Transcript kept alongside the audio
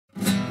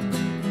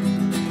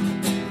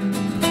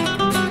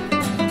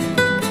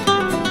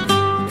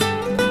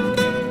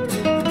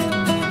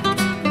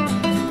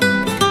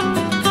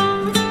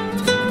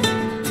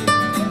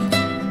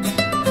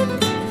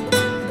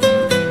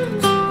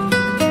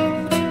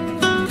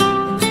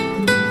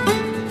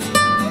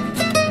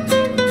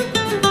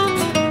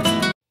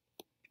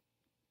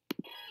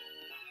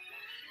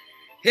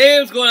Hey,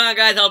 what's going on,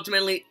 guys?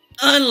 Ultimately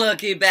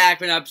Unlucky back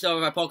for an episode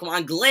of our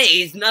Pokemon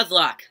Glazed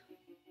Nuzlocke.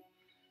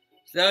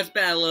 So it's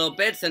been a little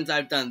bit since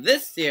I've done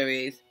this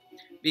series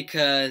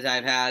because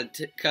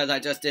I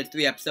just did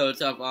 3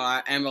 episodes of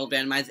our Emerald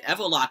Randomized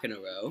Everlock in a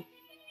row,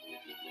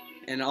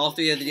 and all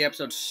 3 of the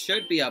episodes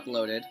should be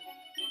uploaded.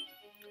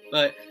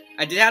 But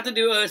I did have to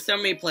do a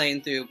summary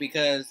playing through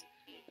because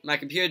my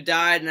computer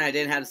died and I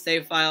didn't have a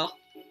save file.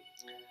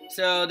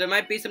 So there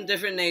might be some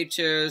different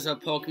natures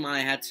of Pokemon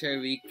I had to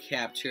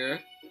recapture.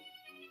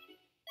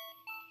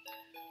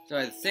 So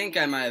I think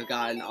I might have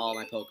gotten all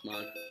my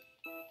Pokemon.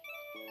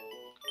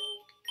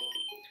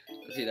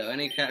 Let's see though,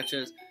 any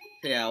captures?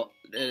 Yeah,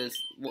 there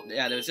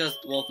was just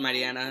Wolf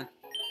Mightyana.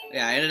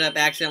 Yeah, I ended up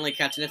accidentally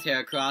catching its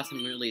Heracross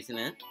and releasing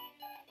it.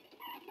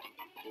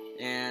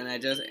 And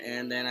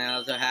then I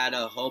also had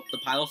a Hope the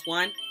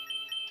Piloswine.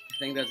 I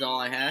think that's all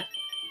I had.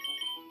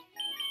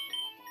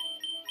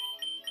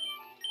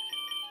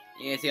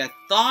 Yeah, see, I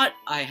thought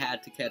I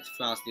had to catch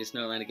Frosty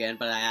Snowman again,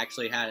 but I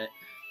actually had it.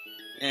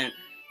 And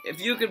if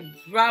you could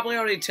probably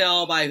already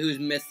tell by who's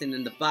missing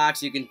in the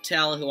box, you can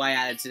tell who I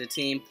added to the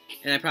team,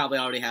 and I probably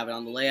already have it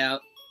on the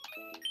layout.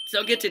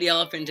 So get to the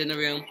elephant in the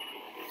room.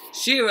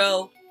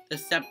 Shiro, the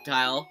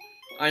Sceptile,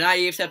 or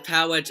Naive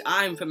Sceptile, which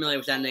I'm familiar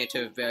with that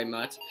nature very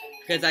much,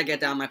 because I get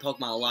down my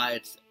Pokemon a lot.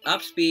 It's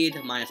up speed,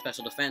 minus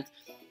special defense.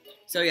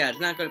 So yeah,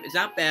 it's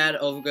not bad.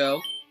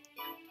 Overgrow.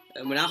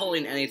 We're not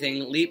holding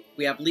anything.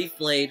 We have Leaf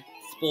Blade,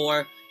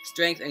 Spore,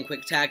 Strength, and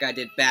Quick Attack. I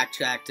did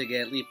backtrack to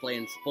get Leaf Blade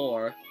and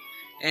Spore.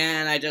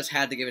 And I just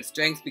had to give it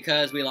Strength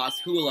because we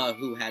lost Hula,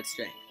 who had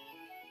Strength.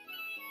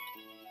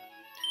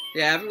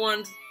 Yeah,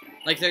 everyone's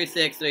like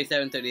 36,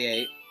 37,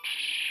 38.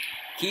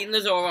 Keaton the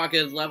Zoroark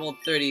is level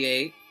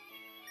 38.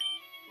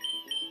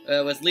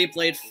 With Leaf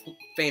Blade,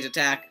 Feint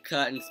Attack,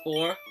 Cut, and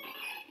Spore.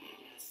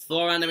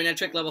 Thoron the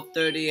Manectric, level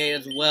 38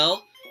 as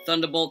well.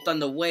 Thunderbolt,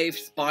 Thunder Wave,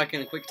 Spark,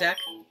 and Quick Attack.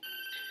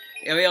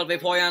 Aerial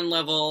Vaporeon,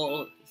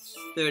 level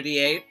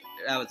 38.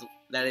 That was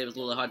a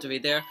little hard to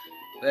read there.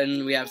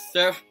 Then we have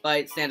Surf,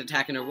 Bite, Sand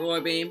Attack, and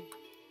Aurora Beam.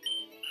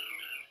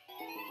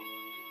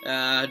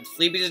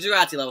 Sleepy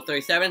Jirachi, level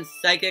 37.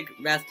 Psychic,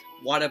 Rest,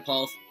 Water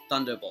Pulse,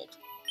 Thunderbolt.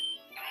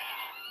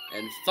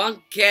 And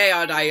Funky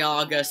our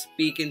Dialga,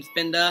 Speak, and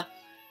Spinda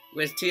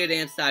with Tear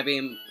Dance,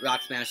 Psybeam,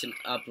 Rock Smash, and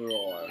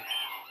Uproar.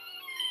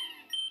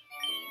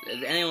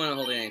 Is anyone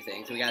holding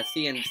anything? So we got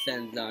C and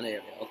Sends on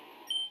Aerial.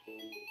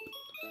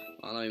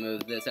 Well, let me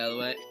move this out of the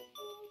way.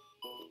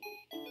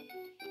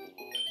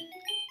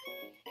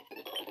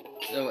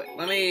 So,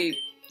 let me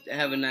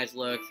have a nice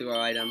look through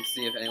our items,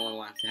 see if anyone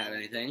wants to have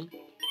anything.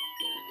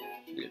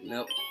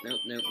 Nope.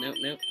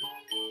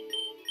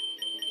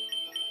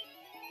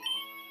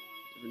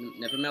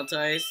 Never Melt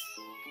Ice.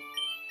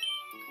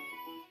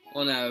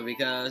 Well, no,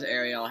 because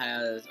Ariel's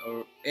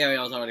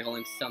already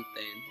holding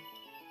something.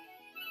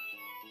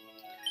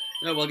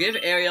 No, we'll give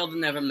Ariel the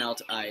Never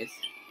Melt Ice.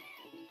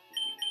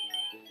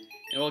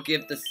 And we'll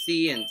give the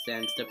Sea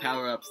Incense to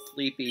power up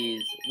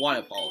Sleepy's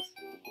Water Pulse.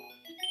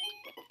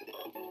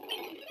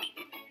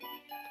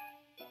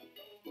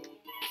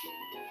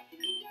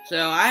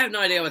 So, I have no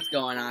idea what's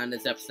going on in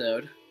this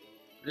episode.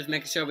 I'm just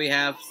making sure we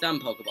have some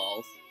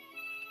Pokeballs.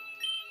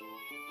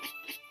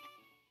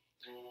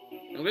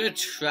 I'm going to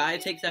try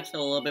to take this episode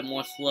a little bit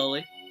more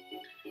slowly.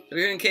 So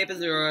we're in Cape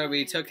Azura,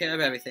 we took care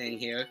of everything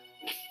here.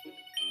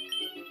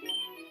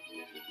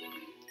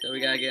 So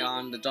we gotta get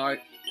on the dart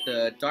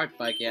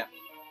bike, yeah.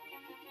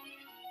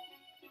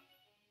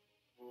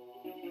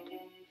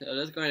 So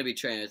there's going to be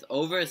trainers.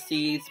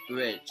 Overseas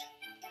Bridge.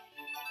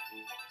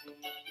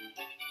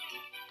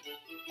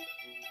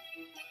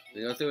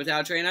 We go through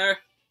without a trainer.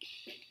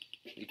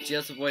 We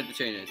just avoid the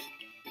trainers.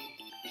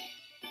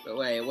 But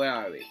wait, where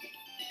are we?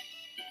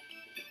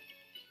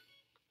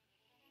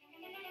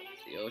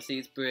 The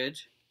Overseas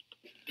Bridge.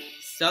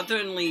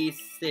 Southernly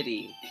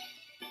City.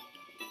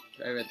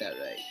 I read that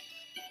right.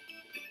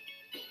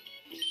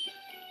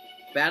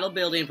 Battle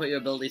building and put your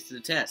abilities to the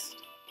test.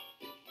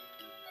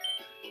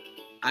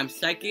 I'm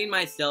psyching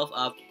myself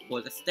up for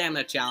the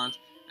stamina challenge.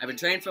 I've been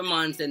training for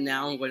months and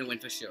now I'm going to win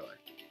for sure.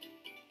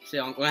 So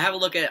I'm going to have a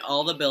look at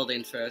all the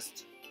buildings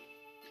first.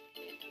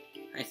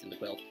 Nice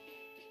Cyndaquil.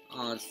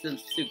 Oh, it's so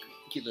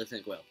cute little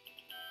Cyndaquil.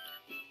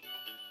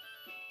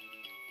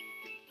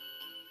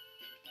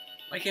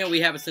 Why can't we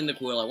have a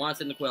Cyndaquil? I want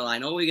a Cyndaquil. I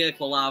know we get a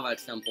Quilava at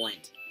some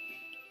point.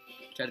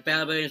 Try to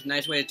battle building is a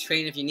nice way to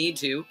train if you need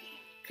to.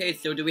 Okay,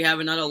 so do we have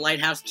another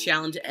Lighthouse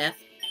Challenge F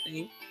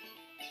thing?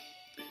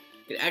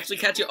 You can actually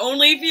catch your own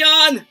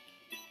Leafeon!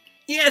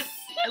 Yes!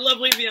 I love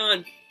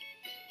Leafeon!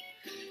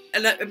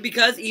 And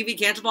because Eevee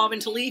can't evolve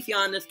into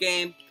Leafeon in this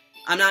game,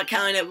 I'm not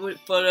counting it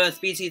for the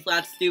species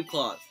 / Stoop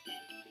Claws.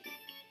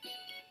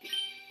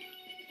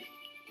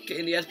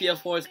 Okay, the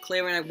SPL4 is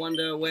clearing. I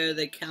wonder where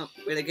they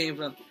came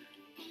from.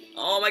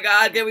 Oh my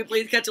god, can we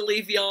please catch a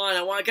Leafeon?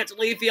 I want to catch a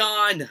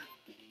Leafeon!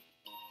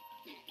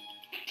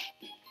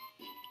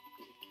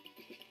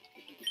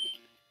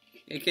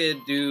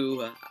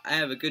 I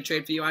have a good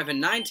trade for you. I have a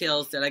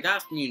Ninetales that I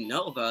got from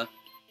Unova.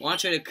 I want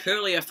to trade a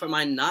Curlia for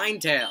my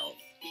Ninetales.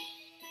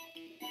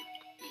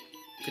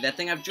 Could that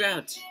thing have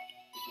drought?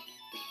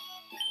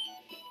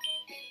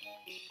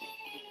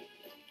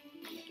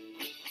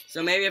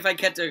 So maybe if I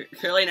catch a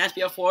Curly and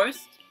SBO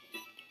Forest?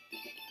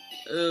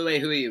 Oh,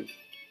 wait, who are you?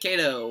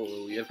 Kato,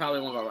 you're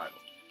probably one of our rivals.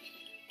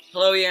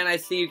 Hello, Ian, I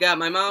see you got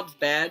my mob's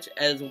badge,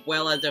 as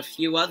well as a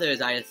few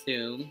others, I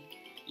assume.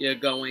 You're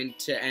going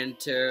to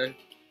enter...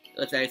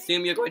 I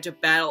assume you're going to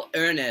battle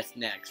Ernest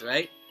next,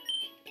 right?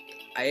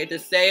 I hate to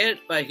say it,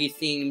 but he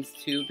seems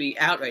to be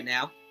out right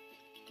now.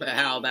 But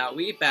how about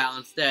we battle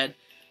instead?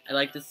 I'd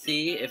like to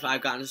see if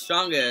I've gotten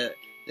stronger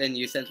than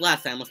you since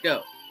last time. Let's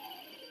go.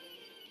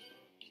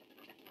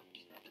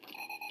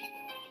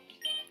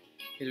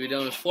 We're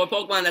doing with 4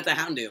 Pokemon, that's a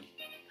Houndoom.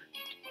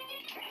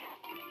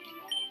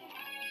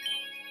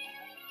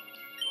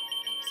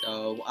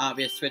 So,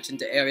 obvious switch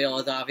into Aerial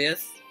is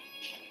obvious.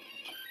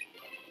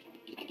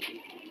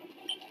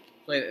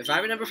 Wait, if I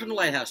remember from the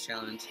Lighthouse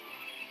Challenge,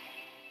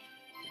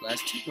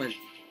 last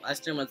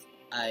gym was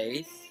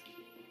Ice.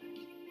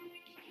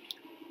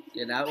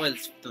 Yeah, that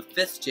was the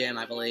 5th gym,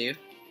 I believe.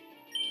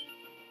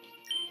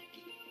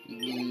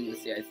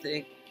 Let's see, I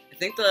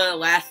think the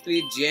last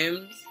 3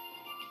 gyms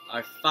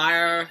are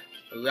Fire,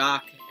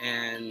 Rock,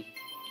 and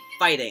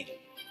Fighting.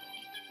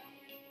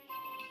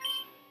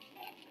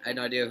 I had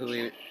no idea who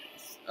we...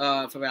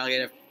 for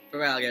Alligator.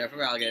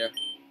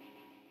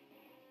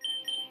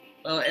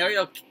 Well,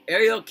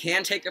 Ariel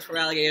can take it for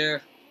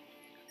Alligator,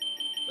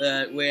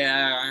 but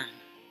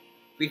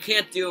we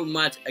can't do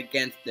much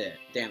against it,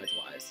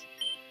 damage-wise.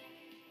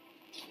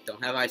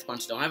 Don't have Ice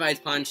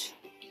Punch,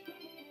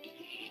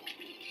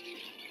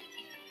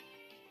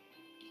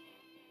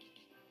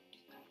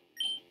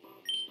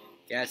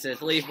 Catch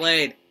this Leaf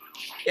Blade.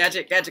 Catch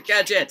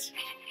it.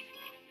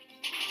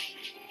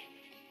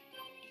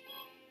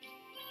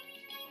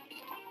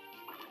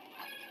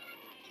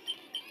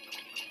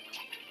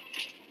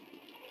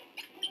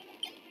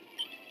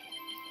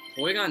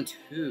 Porygon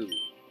 2.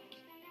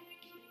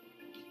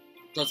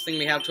 Closest thing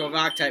we have to a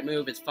Rock-type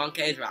move is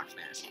Funkay's Rock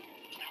Smash.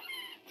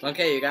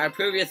 Funkay, you gotta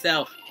prove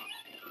yourself.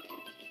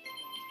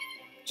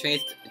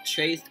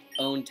 Traced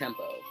own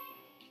tempo.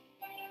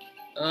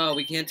 Oh,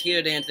 we can't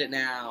tier dance it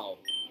now.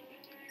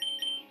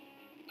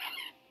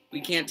 We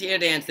can't tier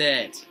dance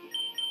it.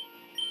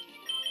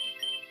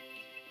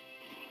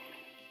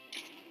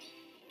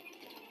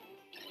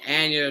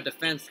 And your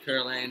defense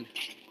curling.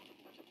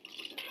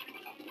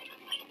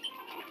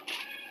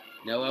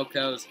 No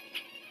Okos.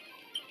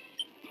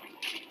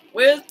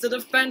 Where's the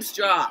defense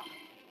drop?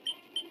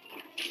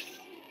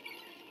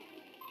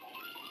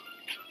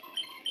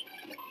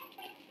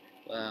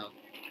 Wow.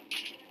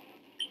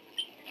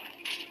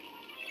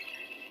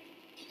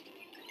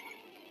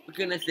 For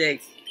goodness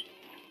sakes.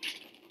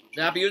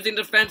 Stop using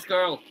defense,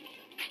 girl.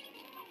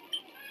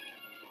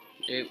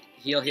 Dude,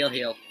 heal.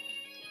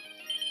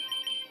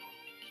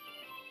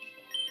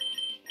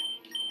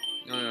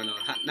 No.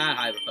 Not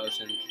Hyper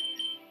Potions.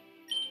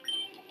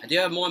 I do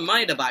have more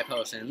money to buy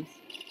potions.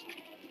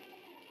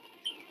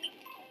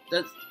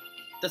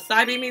 The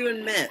side beam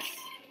even miss.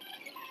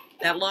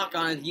 That lock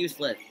on is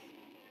useless.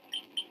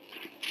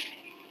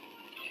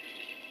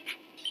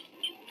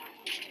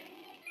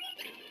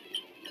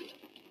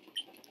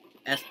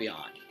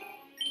 Espeon.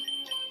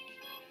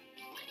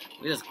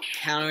 We're just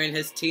countering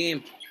his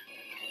team.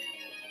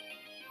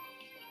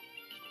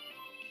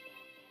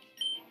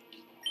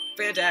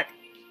 Fan attack.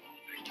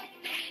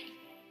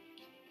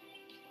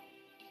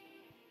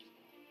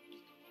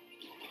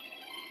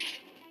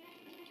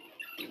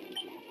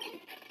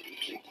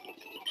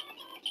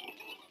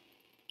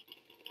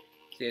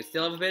 So you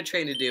still have a bit of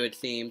training to do, it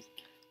seems.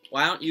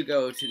 Why don't you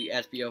go to the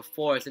SBO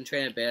Forest and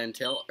train a bit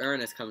until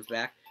Ernest comes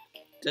back?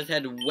 Just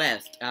head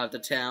west out of the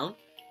town,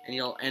 and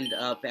you'll end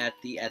up at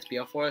the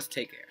SBO Forest.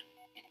 Take care.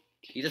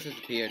 He just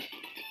disappeared.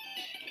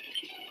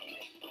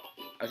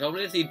 I was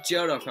hoping to see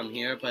Johto from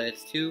here, but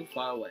it's too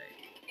far away.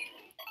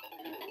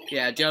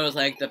 Yeah, Johto's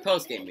like the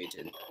post-game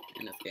region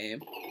in this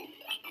game.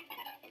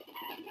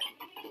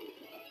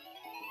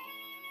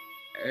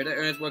 I heard that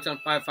Ernest works on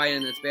firefighting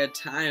in his spare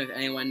time. If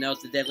anyone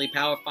knows the deadly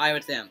power of fire,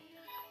 it's him.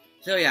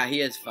 So yeah, he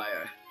is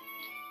fire.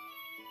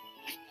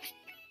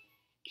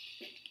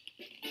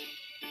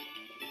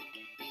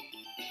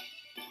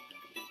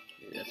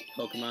 That's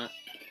Pokemon.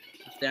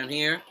 It's down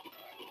here.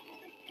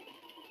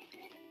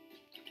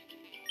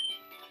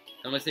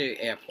 I'm gonna say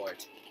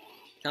airport.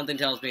 Something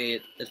tells me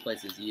this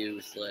place is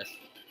useless.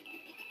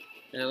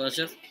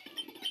 Delicious.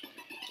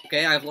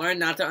 Okay, I've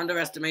learned not to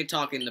underestimate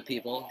talking to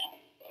people.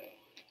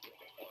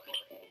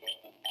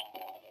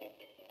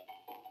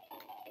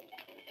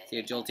 See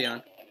a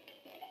Jolteon.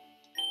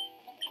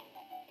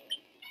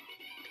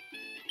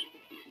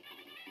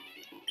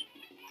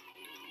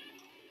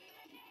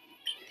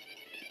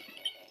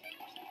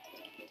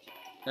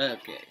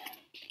 Okay.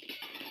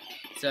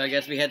 So I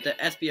guess we head to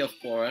SBO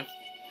Forest.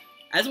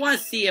 I just want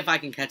to see if I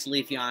can catch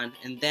Leafeon,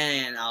 and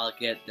then I'll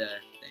get the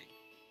thing.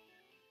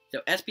 So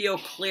SBO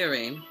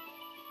clearing.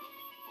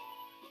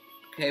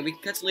 Okay, we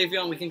can catch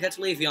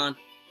Leafeon.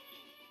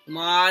 Come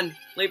on,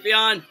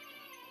 Leafeon.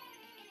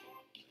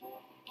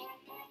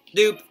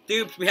 Dupe.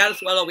 We had a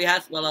Swellow.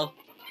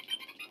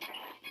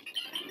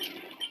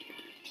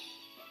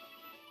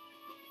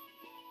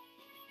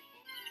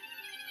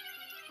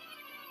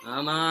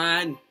 Come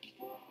on.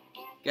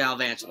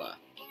 Galvantula.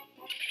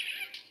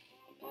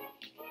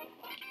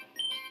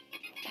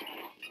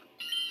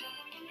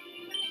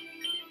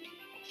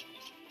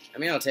 I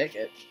mean, I'll take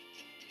it.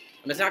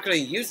 I'm just not going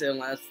to use it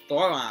unless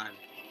Thoron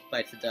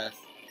bites the dust.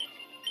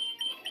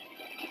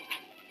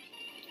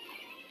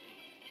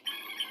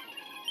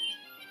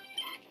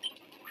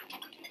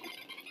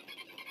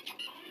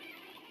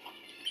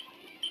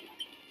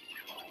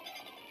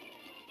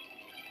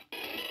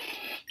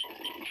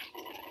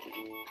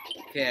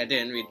 Okay, I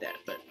didn't read that,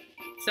 but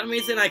for some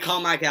reason I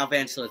call my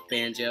Galvantula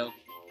Banjo.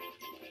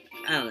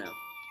 I don't know.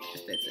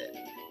 Just fits it.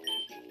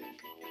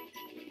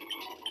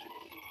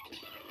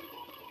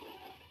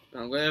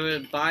 I'm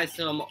gonna buy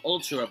some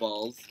Ultra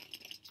Balls.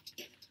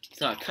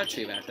 Saw a cut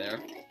tree back there.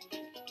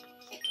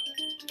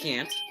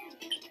 Can't.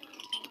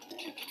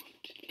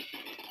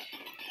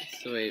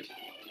 So wait,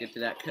 get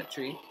to that cut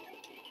tree.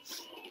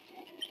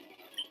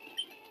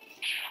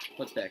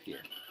 What's back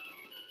here?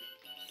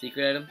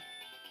 Secret item?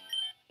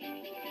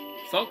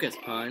 Focus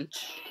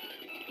Punch.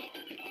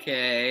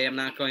 Okay, I'm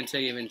not going to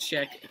even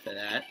check for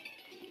that.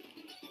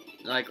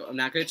 Like, I'm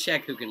not going to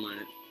check who can learn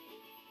it.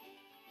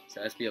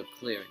 So SBO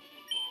clearing.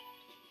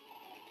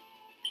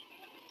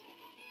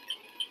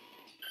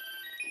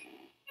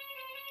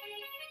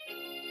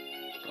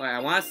 Alright, I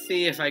want to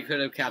see if I could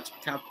have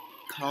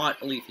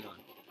caught a Leafeon.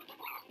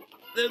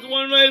 There's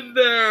one right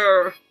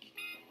there!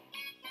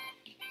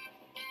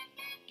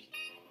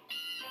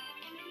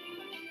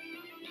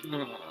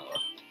 Oh.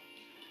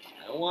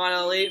 I want a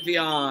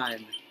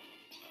Leafeon.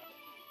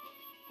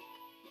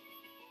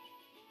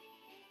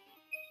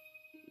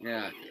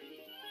 Yeah.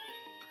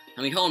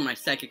 Let me hold my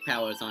psychic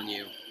powers on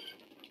you.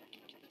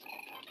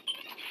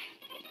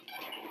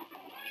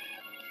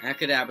 That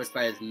Kadabra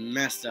Spider is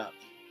messed up.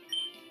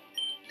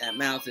 That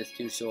mouth is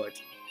too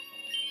short.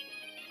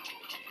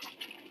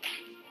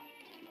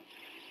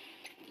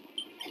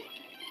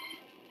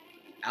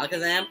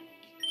 Alakazam?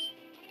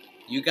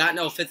 You got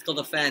no physical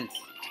defense.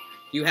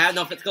 You have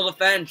no physical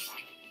defense.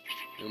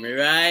 Am I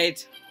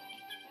right?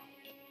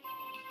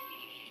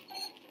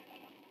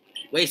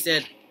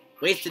 Wasted.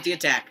 Wasted the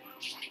attack.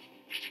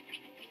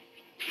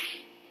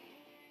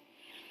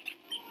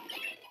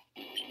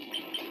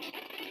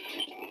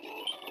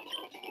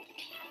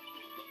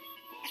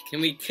 Can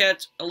we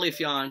catch a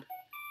Leafeon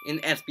in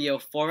SBO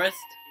Forest?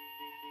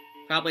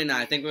 Probably not.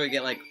 I think we're gonna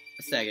get like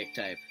a Psychic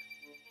type.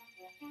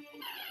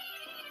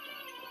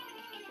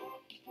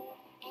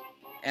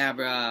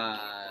 Abra.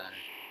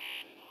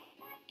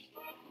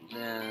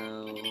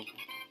 No.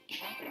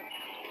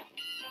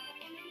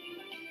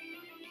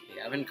 We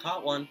haven't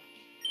caught one.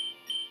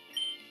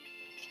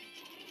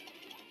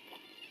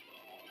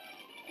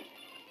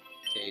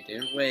 Okay,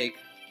 didn't wake.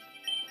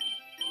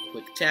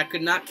 Quick attack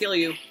could not kill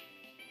you.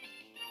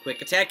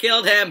 Quick attack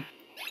killed him!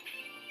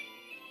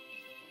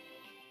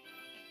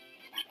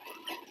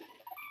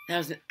 That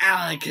was an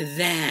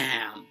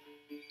Alakazam!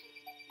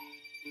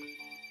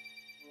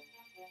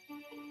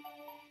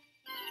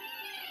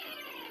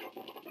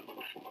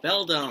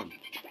 Beldum!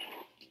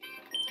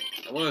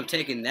 I would have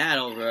taken that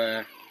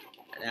over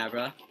an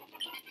Abra.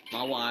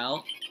 My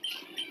while.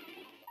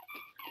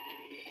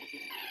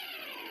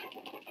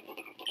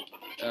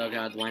 Oh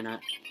god, why not?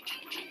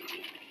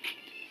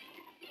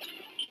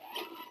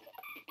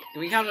 Can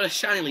we count a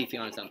shiny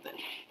Leafeon or something?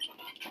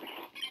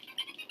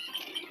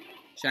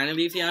 Shiny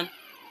Leafeon?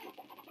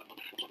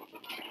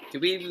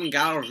 Did we even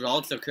got our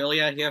results of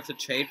Kirlia here to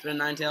trade for the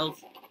Ninetales?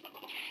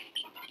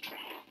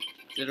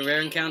 Is it a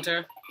rare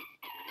encounter?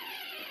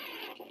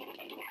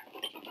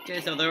 Okay,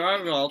 so there are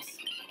results.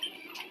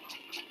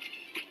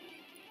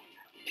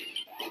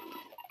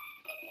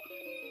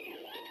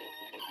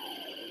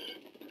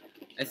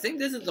 I think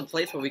this is the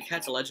place where we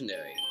catch a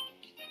legendary.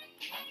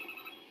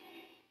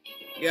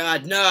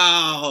 God,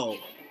 no!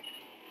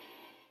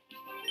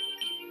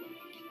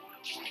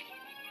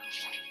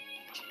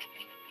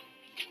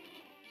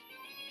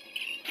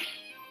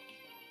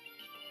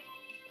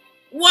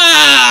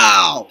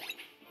 Wow!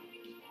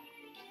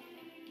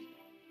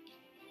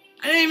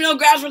 I didn't even know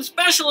grass was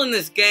special in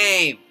this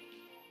game!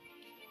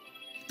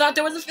 I thought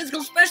there was a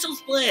physical special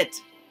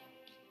split!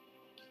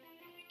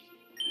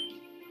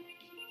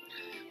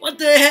 What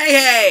the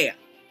hey?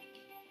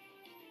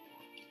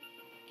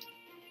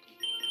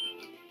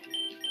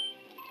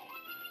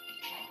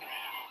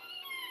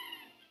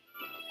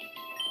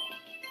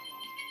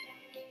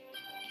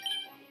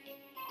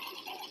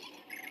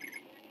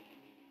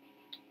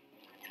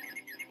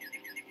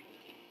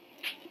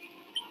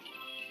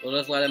 We'll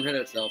just let him hit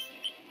itself.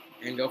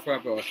 And go for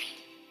uproar.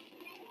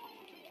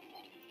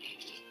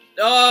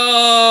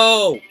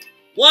 No!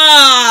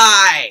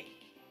 Why?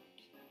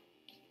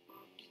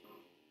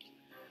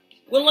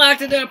 We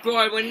locked it up,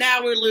 bro, when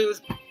now we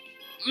lose.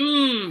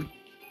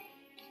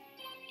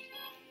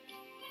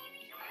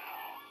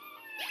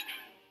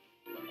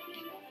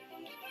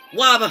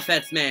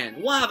 Wobbuffets,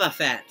 man.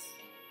 Wobbuffets.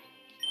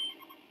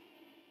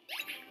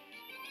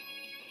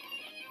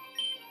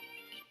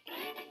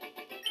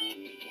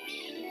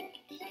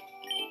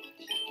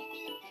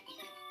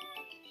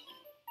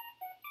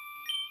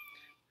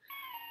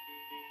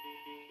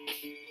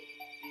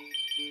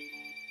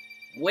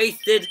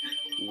 Wasted,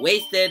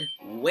 wasted,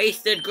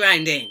 wasted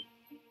grinding.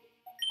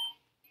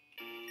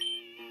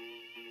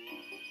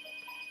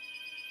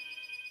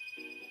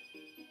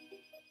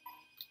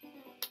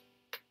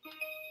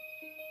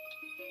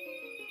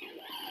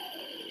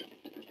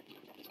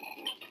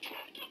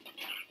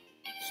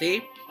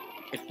 See?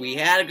 If we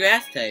had a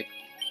grass type,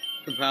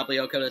 we could probably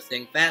OHKO this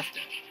thing faster.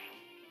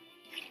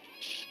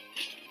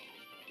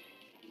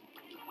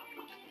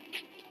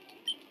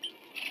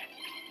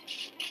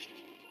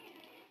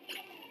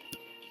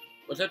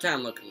 What's our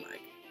time looking like?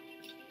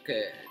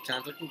 Okay,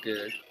 time's looking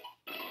good.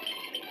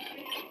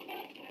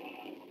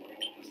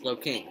 Slow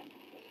King.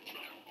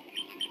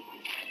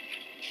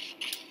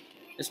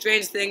 The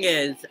strange thing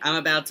is, I'm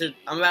about to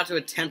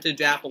attempt to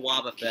draft a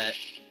Wobbuffet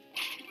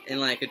in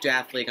like a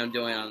draft league I'm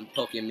doing on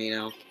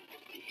Pokemino.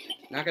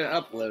 Not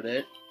gonna upload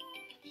it.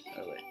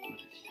 Oh wait.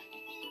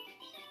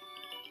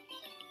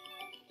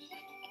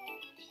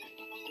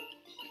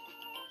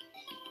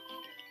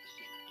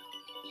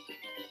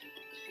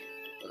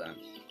 Hold on.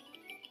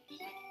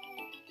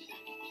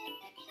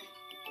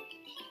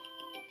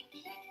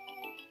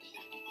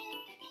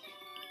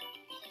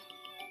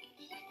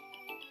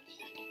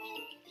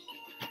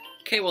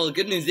 Okay, well the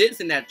good news is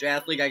in that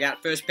draft league I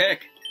got first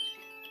pick.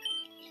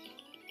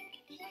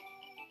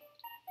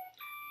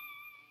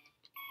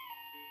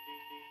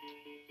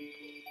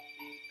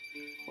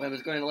 Well, I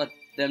was going to let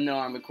them know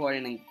I'm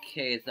recording in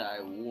case I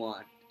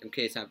want, in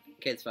case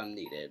I'm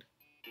needed.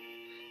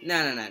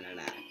 No.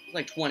 It's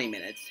like 20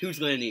 minutes. Who's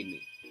gonna need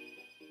me?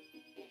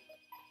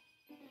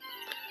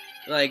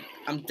 Like,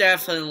 I'm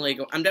definitely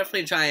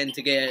trying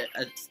to get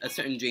a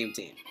certain dream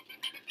team.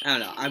 I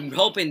don't know. I'm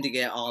hoping to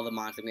get all the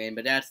monster game,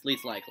 but that's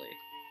least likely.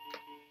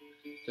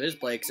 So this is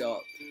Blake. So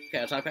okay,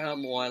 I'll talk about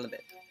it more in a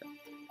bit.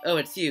 Oh,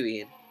 it's you,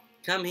 Ian.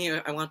 Come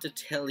here. I want to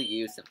tell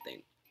you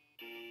something.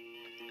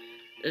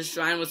 This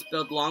shrine was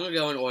built long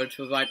ago in order to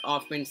provide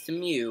offerings to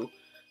Mew,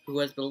 who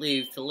was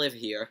believed to live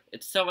here.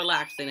 It's so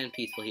relaxing and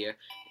peaceful here.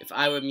 If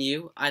I were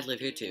Mew, I'd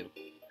live here too.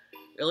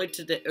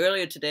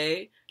 Earlier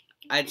today,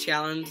 I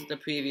challenged the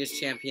previous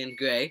champion,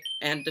 Gray,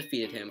 and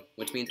defeated him,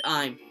 which means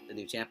I'm the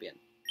new champion.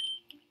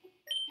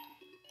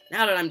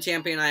 Now that I'm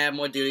champion, I have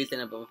more duties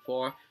than ever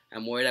before.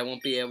 I'm worried I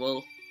won't be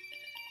able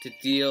to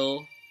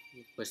deal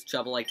with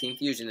trouble like Team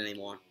Fusion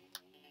anymore.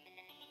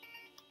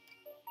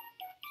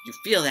 You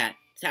feel that?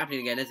 It's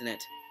happening again, isn't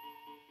it?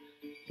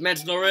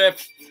 Dimensional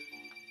Rift!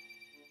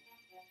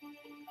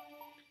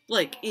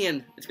 Blake,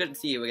 Ian, it's good to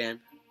see you again.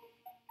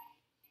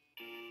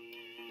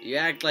 You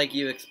act like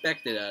you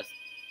expected us.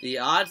 The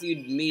odds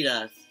you'd meet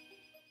us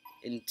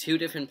in two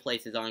different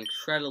places are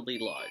incredibly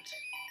large.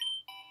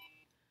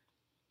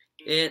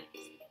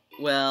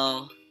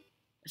 Well,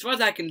 as far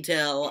as I can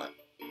tell,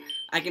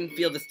 I can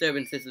feel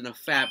disturbances in the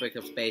fabric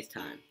of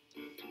space-time.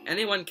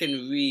 Anyone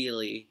can,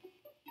 really,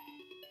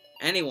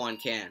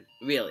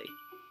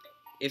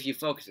 if you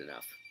focus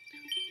enough.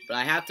 But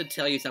I have to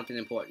tell you something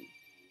important.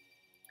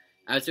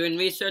 I was doing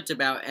research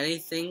about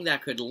anything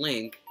that could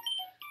link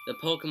the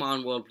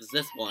Pokemon world with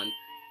this one,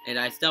 and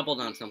I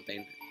stumbled on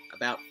something.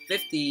 About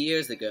 50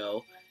 years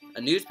ago,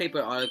 a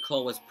newspaper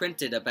article was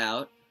printed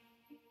about...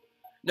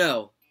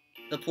 No,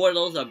 the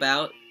portal's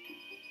about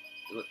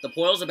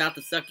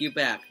to suck you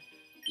back.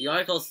 The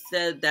article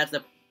said that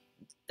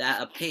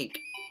a pink.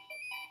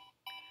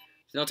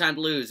 There's no time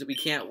to lose. We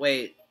can't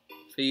wait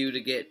for you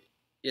to get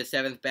your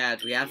 7th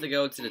badge. We have to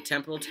go to the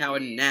Temporal Tower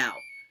now.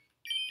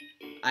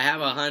 I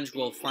have a hunch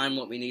we'll find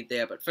what we need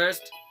there, but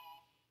first...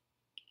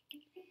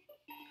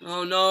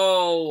 Oh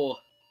no!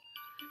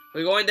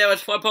 We're going there with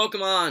 4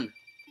 Pokemon!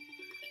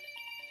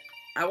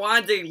 I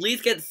wanted to at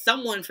least get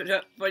someone for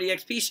the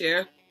XP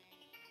share.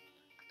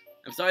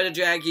 I'm sorry to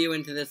drag you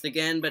into this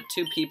again, but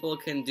 2 people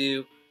can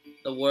do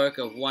the work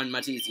of 1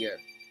 much easier.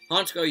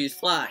 Honchkrow, use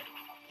Fly.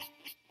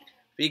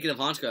 Speaking of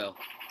Honchkrow,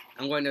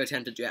 I'm going to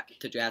attempt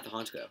to draft a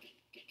Honchkrow.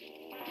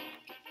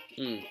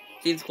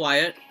 Seems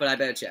quiet, but I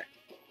better check.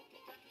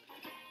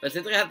 But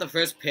since I have the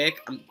first pick,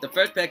 I'm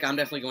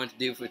definitely going to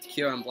do for its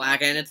Cure on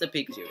Black, and it's a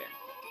Pikachu again.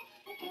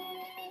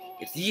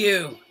 It's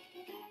you!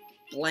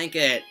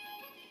 Blanket!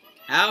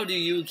 How do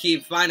you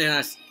keep finding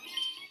us?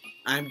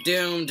 I'm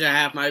doomed to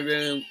have my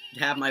I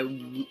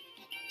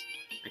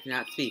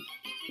cannot speak.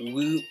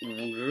 Wounds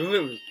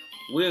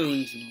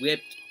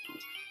ripped,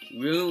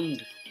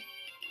 ruined.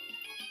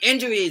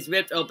 Injuries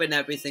ripped open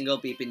every single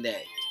beeping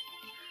day.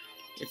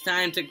 It's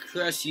time to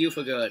crush you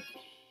for good.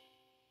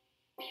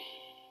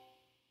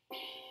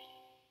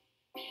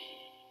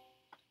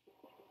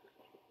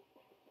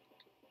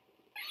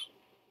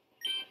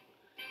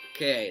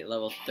 Okay,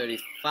 level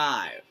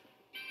 35.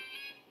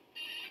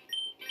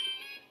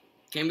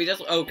 Can we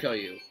just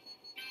OHKO you?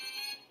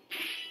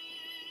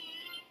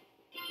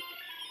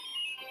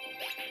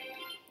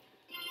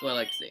 That's what I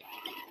like to see.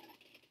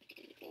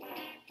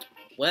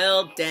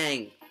 Well,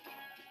 dang.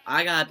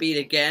 I got beat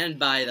again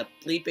by the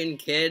bleeping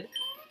kid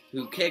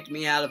who kicked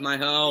me out of my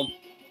home.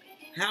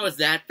 How is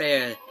that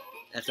fair?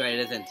 That's right,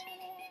 it isn't.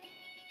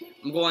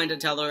 I'm going to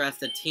tell the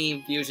rest of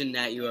Team Fusion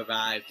that you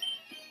arrived.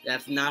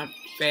 That's not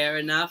fair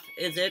enough,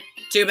 is it?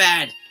 Too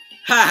bad!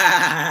 Ha ha ha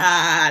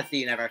ha ha! See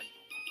you never.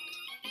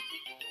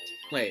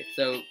 Wait,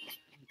 so...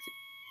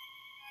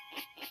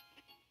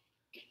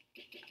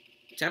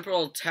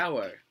 Temporal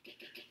Tower.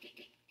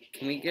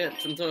 Can we get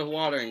some sort of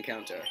water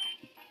encounter?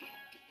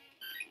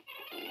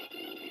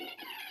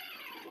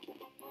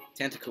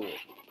 Tentacool.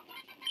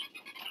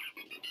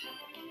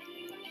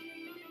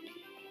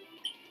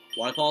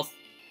 Water Pulse.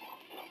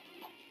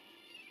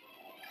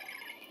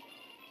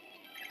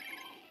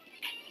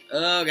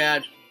 Oh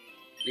god.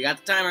 We got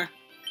the timer.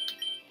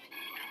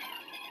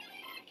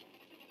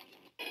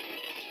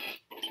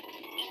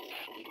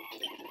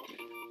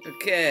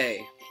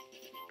 Okay.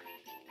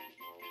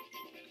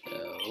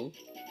 So.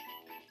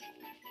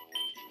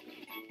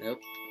 Nope.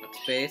 Not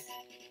space.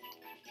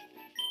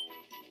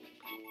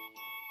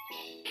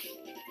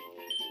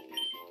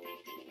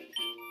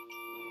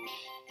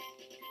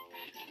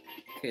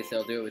 Okay, so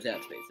I'll do it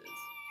without spaces.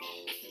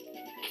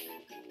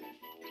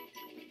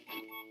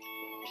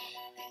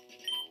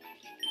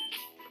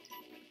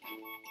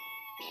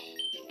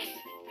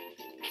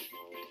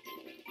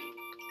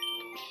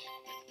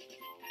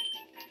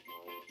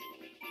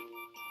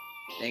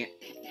 Dang it.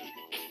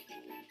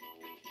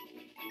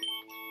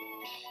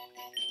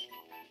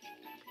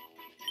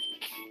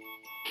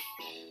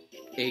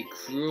 A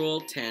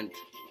cruel tent.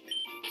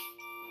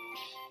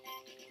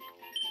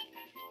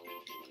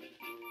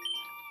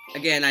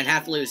 Again, I'd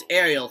have to lose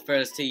Ariel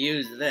first to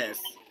use this.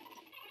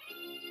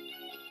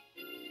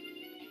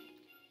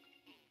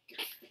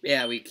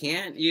 Yeah, we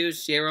can't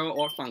use Shiro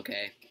or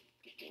Funke.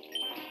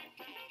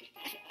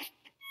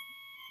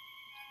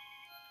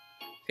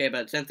 Okay,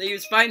 but since they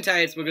use Fine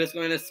types, we're just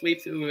going to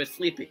sweep through with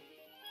Sleepy.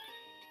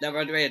 Never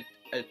underrated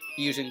a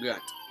fusion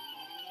grunt.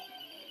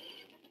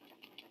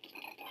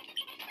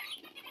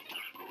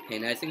 Okay,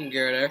 nice and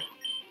Girder.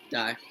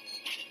 Die.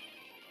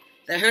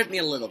 That hurt me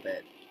a little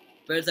bit.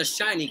 But it's a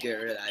shiny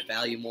Girder that I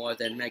value more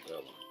than regular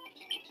one.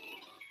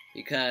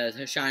 Because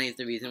her shiny is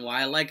the reason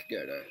why I like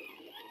Girder.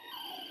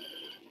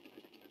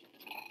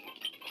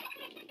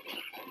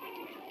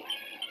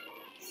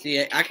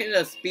 See, I can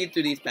just speed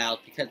through these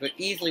battles because we're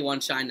easily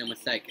one-shine them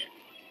with Psychic.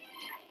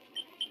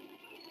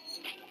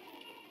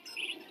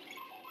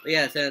 But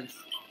yeah, since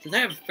I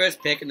have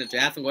first pick in the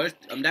draft,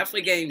 I'm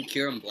definitely getting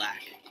Kyurem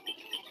Black.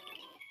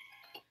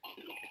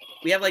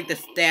 We have like the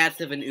stats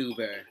of an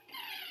Uber.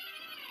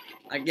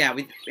 Like yeah,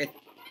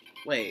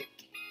 wait.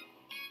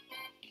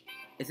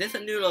 Is this a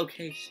new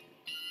location?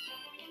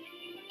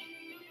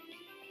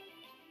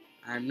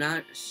 I'm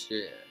not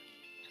sure.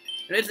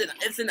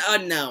 It's an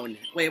unknown.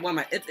 Wait, what am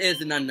I? It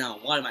is an unknown.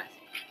 What am I?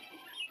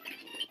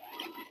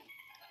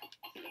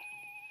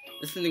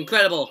 This is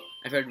incredible.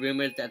 I've heard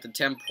rumors that the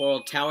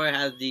Temporal Tower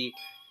has the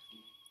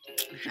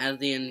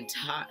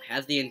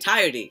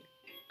entirety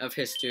of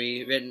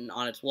history written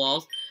on its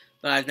walls,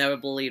 but I've never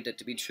believed it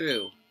to be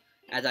true.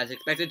 As I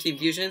expected Team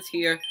Fusions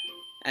here,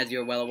 as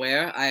you're well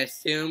aware, I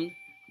assume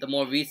the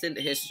more recent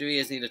history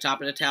is near the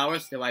top of the tower,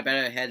 so I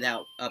better head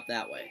up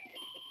that way.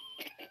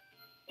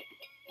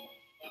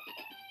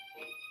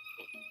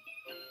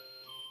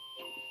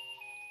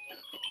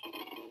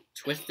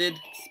 Twisted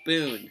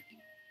Spoon.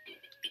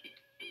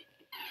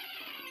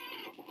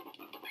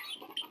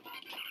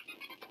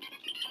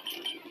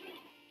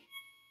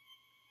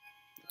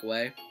 Look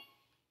away.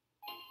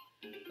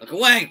 Look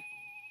away!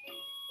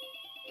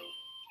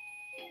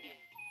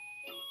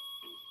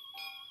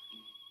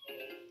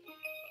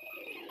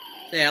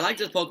 Hey, I like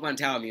this Pokemon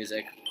Tower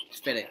music. It's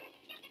fitting.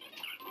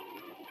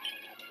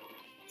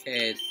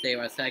 Okay, save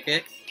our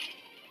psychics.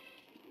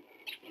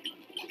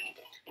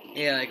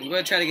 Yeah, like, I'm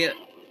gonna try to get,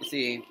 let's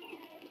see.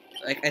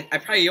 Like, I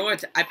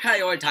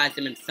prioritize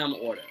them in some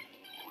order.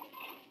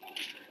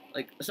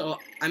 Like, so,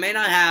 I may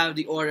not have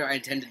the order I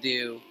intend to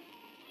do,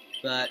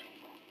 but,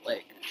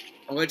 like,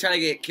 I'm gonna try to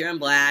get Kyurem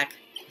Black,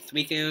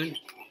 Suicune,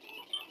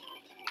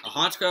 a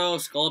Honchkrow,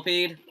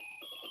 Scolipede,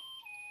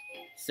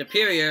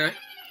 Superior,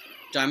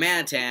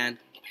 Darmanitan,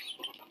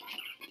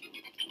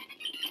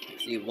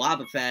 see,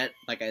 Wobbuffet,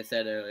 like I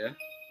said earlier,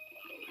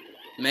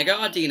 Mega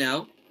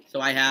Audino,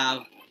 so I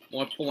have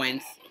more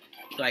points,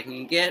 so I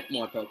can get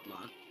more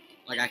Pokemon.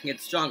 Like, I can get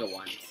stronger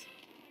ones.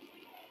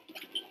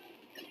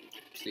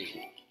 Let's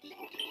see.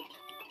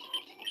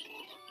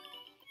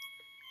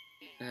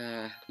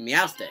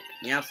 Meowstic.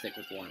 Meowstic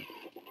was one.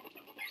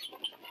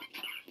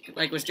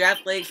 Like, with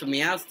Draft League for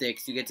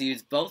Meowsticks, you get to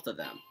use both of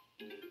them.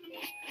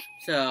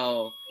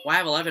 So, why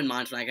have 11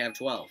 mons when I can have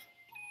 12?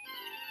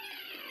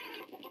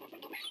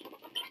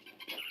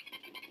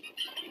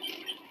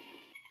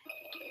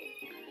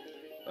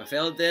 If I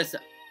fail at this,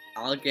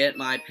 I'll get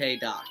my pay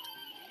docked.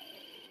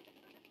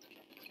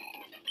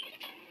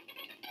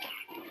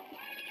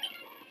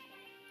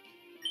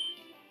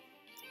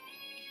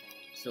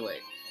 So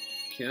wait.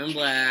 Kyurem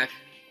Black,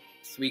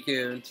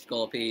 Suicune,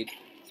 Scolipede,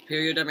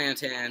 Superior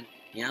Darmanitan,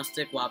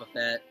 Meowstic,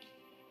 Wobbuffet,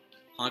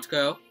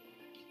 Honchkrow,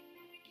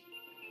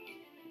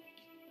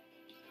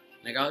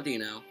 Mega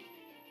Audino.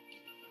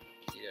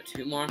 See, there are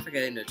two more I'm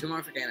forgetting.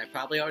 I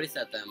probably already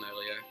said them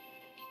earlier.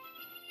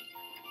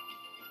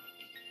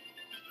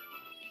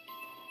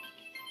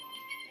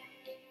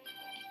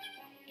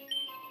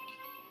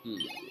 Hmm.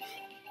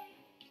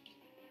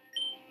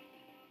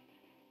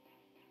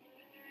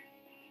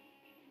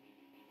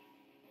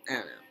 I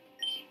don't know.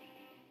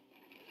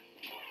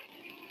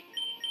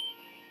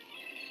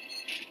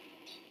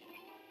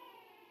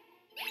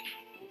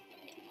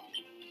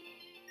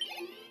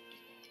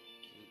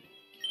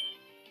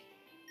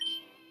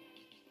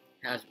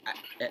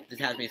 This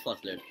has me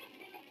flustered.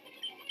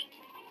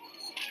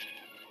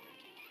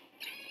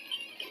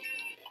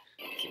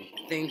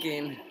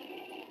 Thinking.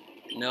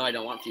 No, I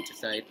don't want future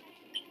sight.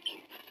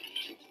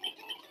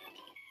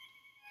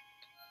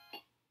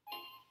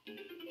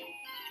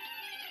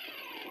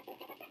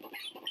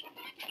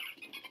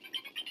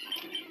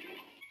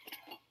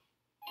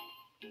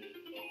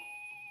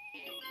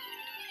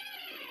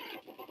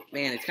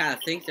 Man, it kind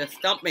of thinks to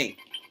stump me.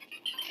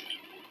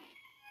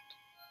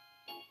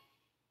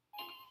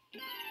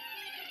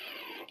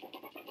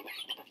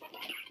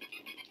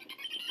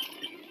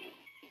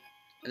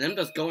 And I'm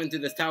just going through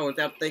this tower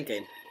without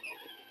thinking.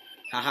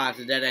 Haha, it's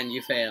a dead end,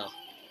 you fail.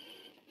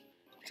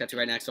 Except you're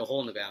right next to a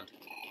hole in the ground.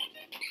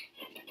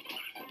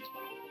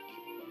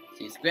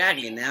 See,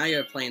 Scraggy, now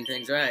you're playing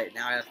things right.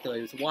 Now I have to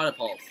use Water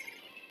Pulse.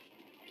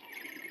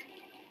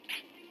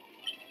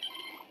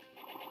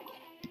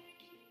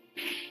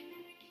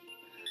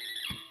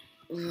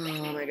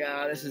 Oh my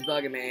god, this is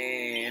bugging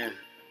me. I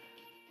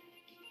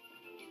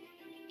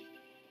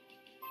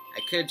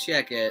could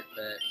check it,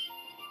 but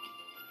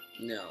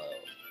no.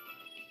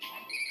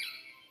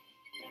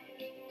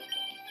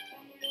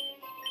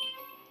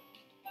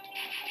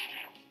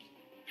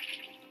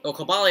 Oh,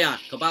 Cobalion!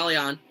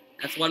 Cobalion!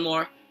 That's one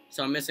more.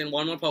 So I'm missing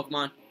one more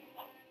Pokemon.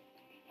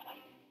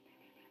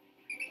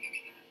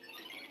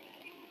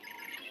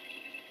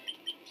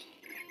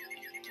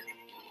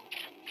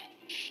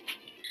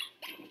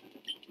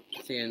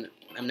 See, and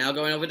I'm now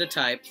going over the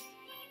types.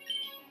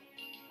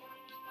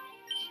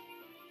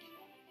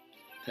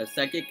 Because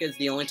Psychic is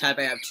the only type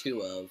I have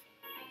 2 of.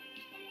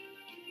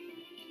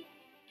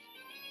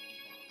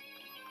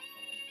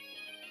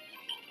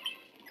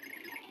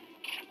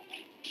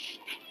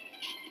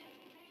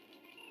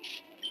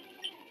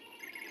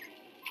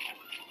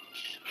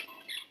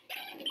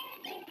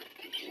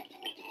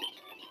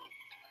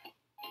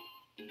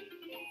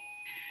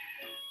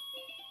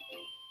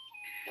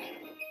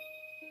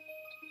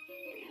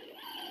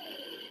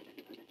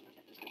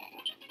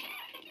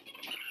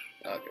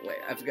 Okay, wait,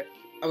 I forgot.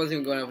 I wasn't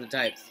even going over the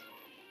types.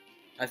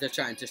 I was just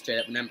trying to straight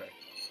up remember.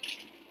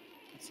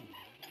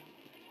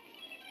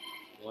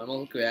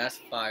 Normal, grass,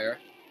 fire.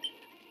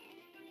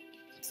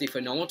 Let's see, for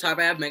normal type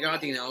I have Mega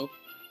Audino.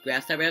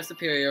 Grass type I have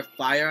Superior.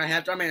 Fire I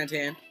have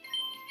Darmanitan.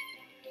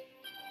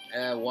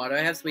 Water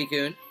I have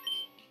Suicune.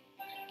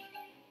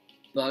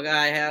 Bug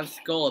I have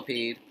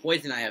Scolipede.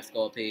 Poison I have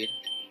Scolipede.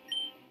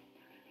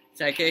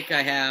 Psychic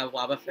I have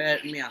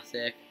Wobbuffet and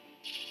Meowstic.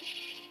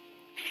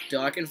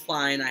 Dark and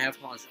Flying I have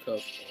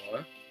Honchkrow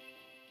for.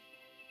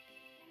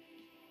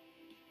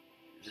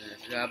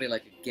 It's gotta be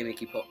like a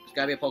gimmicky It's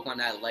gotta be a Pokemon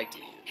that I like to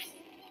use.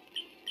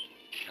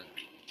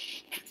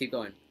 Keep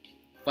going.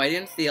 Fighting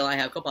and Steel I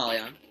have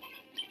Cobalion.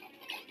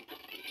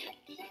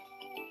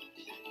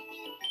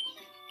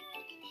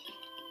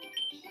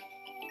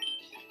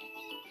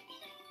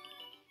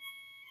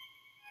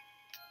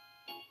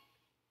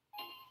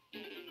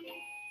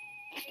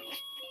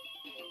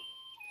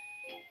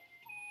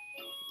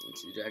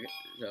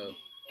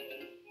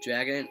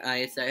 Dragon and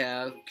Ice I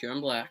have Pure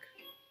and Black.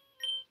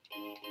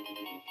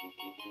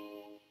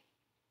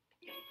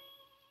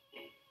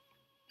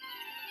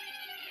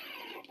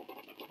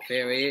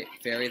 Fairy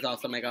is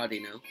also Mega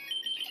Audino.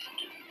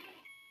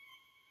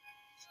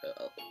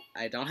 So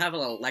I don't have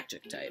an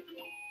electric type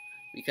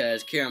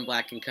because Pure and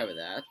Black can cover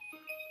that.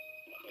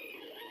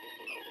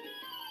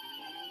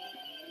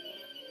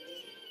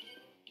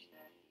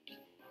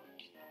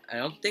 I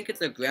don't think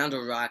it's a ground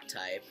or rock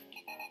type.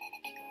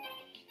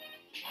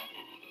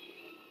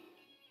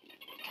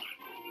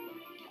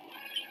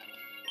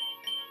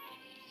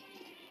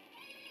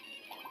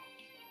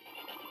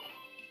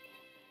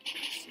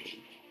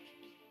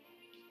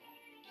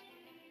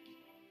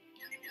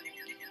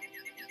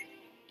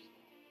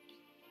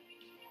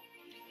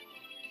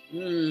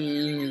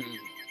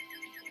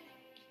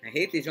 I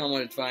hate these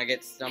moments when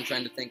I'm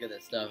trying to think of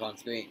this stuff on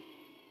screen.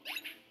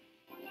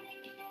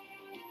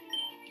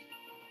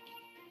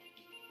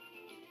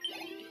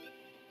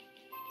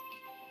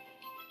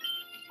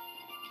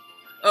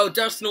 Oh,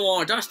 Dust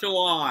Noir! Dust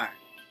Noir!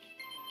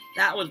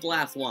 That was the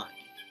last one.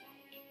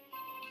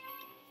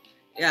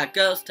 Yeah,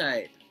 Ghost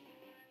type.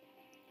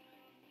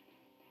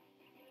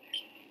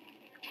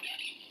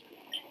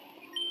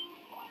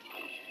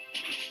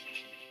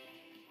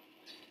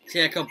 See,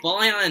 yeah,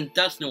 Cobalion and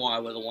Dust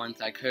Noir were the ones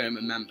I couldn't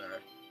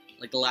remember.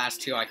 Like the last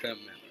 2 I couldn't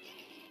remember.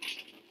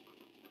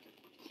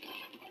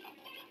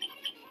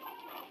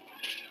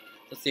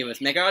 Let's see, it was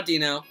Mega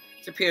Audino,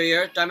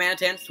 Superior,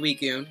 Darmanitan,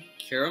 Suicune,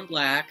 Pure and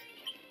Black,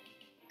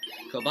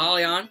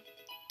 Cobalion,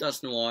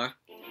 Dust Noir,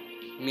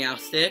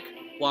 Meowstic,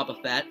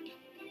 Wobbuffet.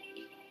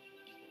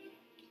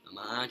 Come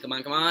on, come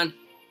on, come on.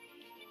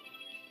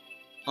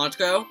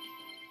 Honchkrow.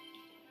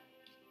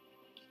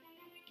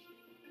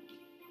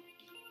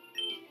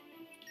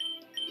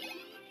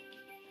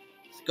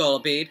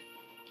 Scolipede.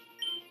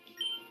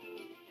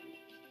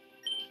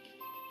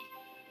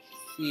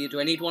 See, do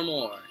I need one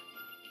more?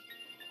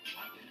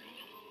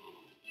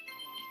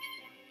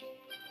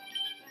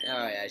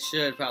 Alright, I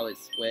should probably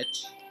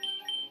switch.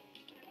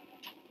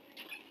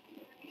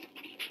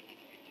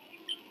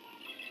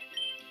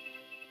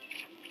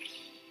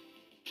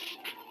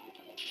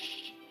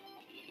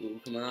 Ooh,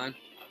 come on.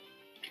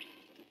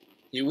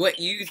 You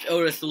used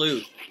Otis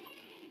Sleuth.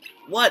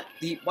 What?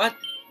 What?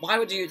 Why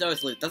would you use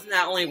Otis Sleuth? Doesn't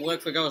that only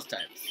work for ghost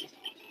types?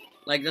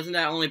 Like, doesn't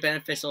that only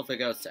beneficial for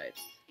ghost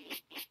types?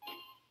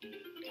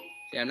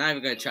 Yeah, I'm not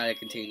even gonna try to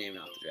continue naming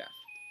off the draft.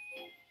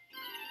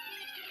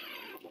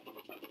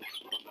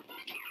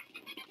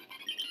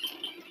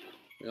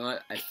 You know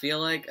what? I feel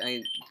like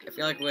we're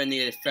gonna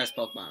need a fresh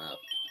Pokemon up.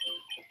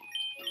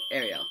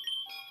 Ariel.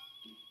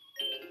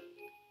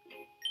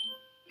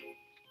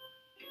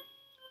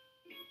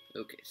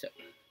 Okay, so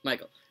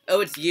Michael.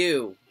 Oh, it's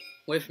you.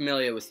 We're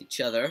familiar with each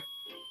other,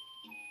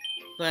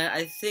 but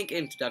I think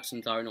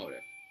introductions are in order.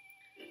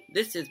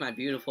 This is my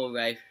beautiful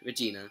wife,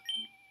 Regina.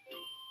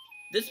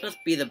 This must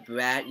be the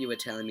brat you were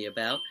telling me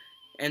about.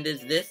 And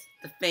is this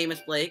the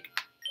famous Blake?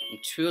 I'm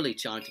truly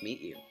charmed to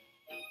meet you.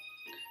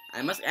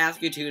 I must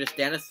ask you two to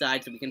stand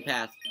aside so we can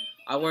pass.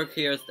 Our work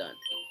here is done.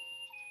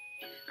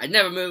 I'd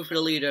never move for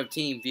the leader of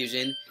Team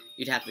Fusion.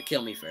 You'd have to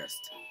kill me first.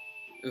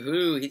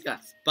 Ooh, he's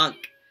got spunk.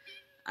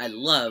 I'd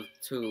love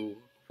to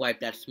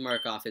wipe that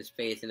smirk off his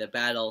face in a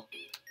battle.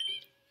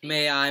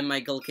 May I,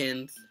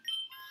 Michaelkins?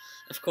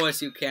 Of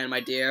course you can,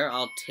 my dear.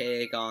 I'll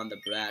take on the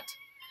brat.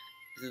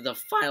 This is the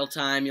final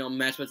time you'll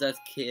mess with us,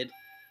 kid.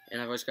 And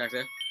our voice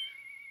character.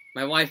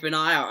 My wife and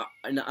I are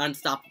an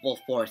unstoppable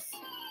force.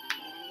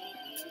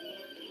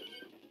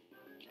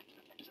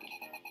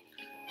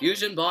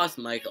 Fusion boss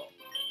Michael.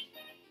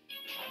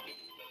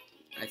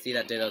 I see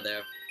that ditto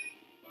there.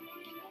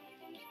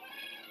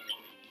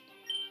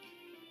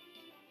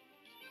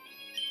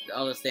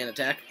 I'll just stand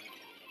attack.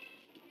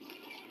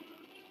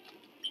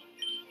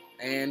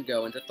 And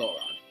go into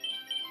Thoron.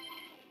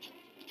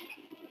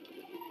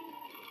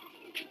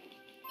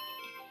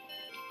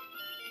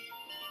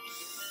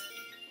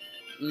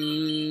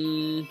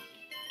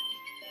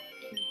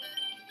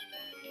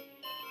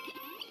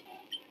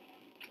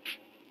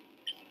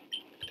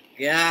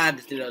 God,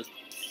 this dude is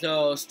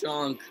so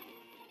strong.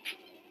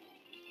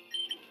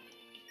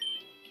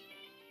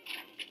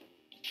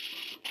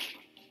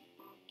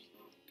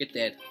 Get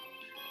dead.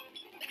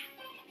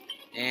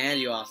 And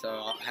you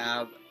also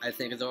have, I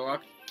think, a Zoroark.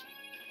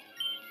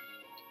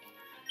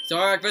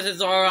 Zoroark versus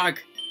Zoroark!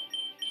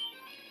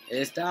 It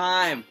is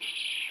time!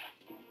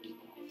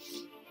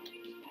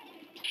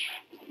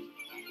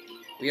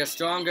 We are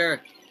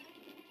stronger!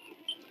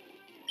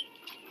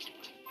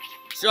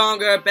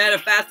 Stronger, better,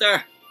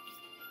 faster!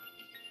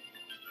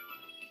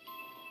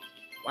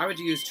 Why would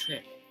you use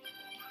Trick?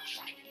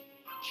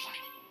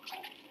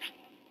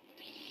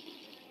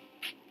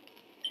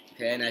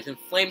 Okay, nice and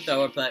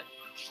Flamethrower, but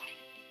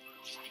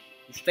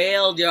you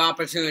failed your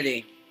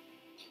opportunity.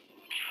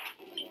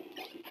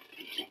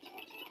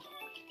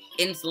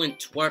 Insolent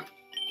twerp.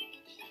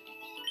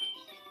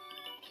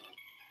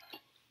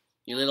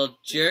 You little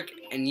jerk,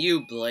 and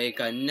you, Blake,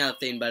 are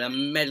nothing but a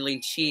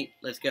meddling cheat.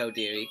 Let's go,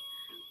 dearie.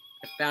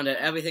 I found out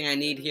everything I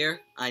need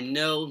here. I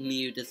know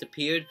Mew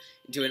disappeared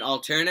into an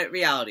alternate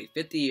reality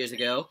 50 years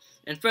ago,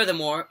 and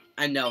furthermore,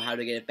 I know how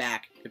to get it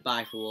back.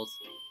 Goodbye, fools.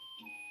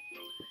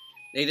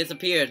 They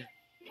disappeared.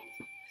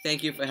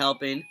 Thank you for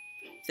helping.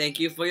 Thank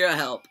you for your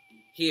help.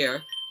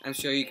 Here, I'm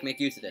sure you can make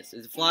use of this.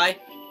 Is it fly?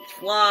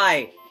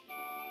 Fly!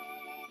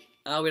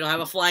 Oh, we don't have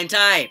a flying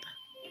type.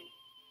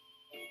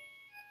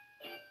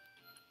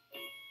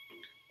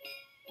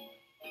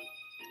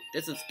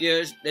 This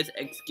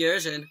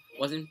excursion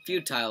wasn't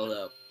futile,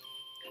 though.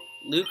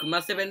 Luke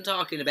must have been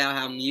talking about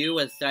how Mew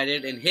was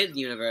sighted in his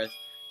universe.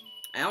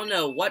 I don't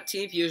know what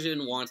Team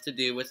Fusion wants to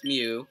do with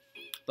Mew,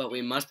 but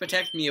we must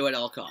protect Mew at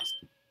all costs.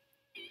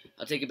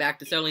 I'll take you back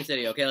to Sterling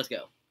City. Okay, let's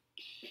go.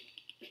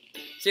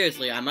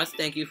 Seriously, I must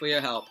thank you for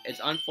your help.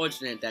 It's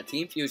unfortunate that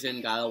Team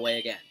Fusion got away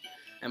again.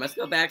 I must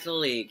go back to the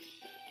league.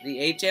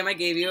 The HM I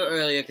gave you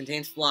earlier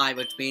contains Fly,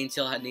 which means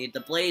you'll need the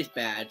Blaze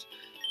badge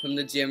from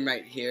the gym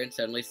right here in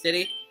Sterling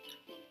City.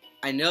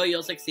 I know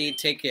you'll succeed.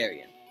 Take care,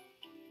 Ian.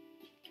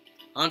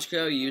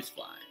 Honchkrow, use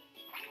Fly.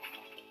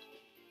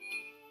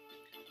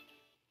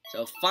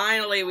 So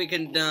finally we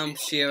can dump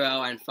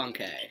Shiro and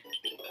Funke.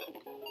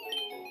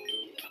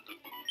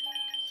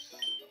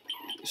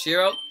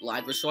 Shiro,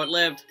 life was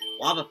short-lived.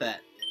 Wobbuffet.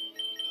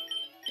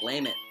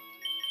 Blame it.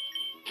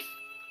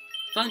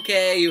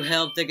 Funke, you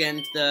helped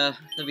against the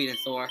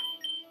Venusaur.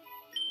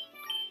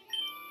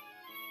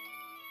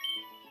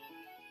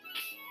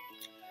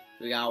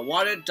 We got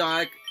Water,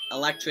 Dark,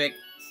 Electric,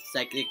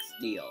 Psychic,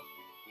 Steel.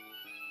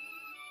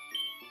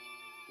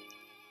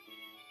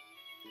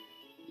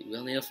 You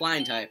will need a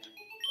flying type.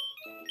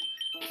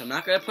 So I'm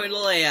not going to put in a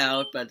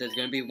layout, but there's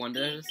going to be one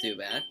to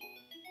Zubat.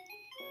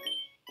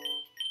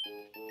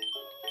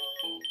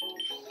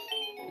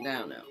 I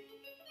don't know.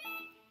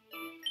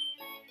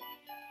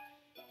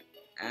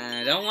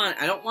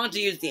 I don't want to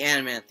use the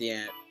Animant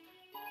yet.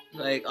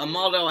 Like,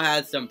 Amaldo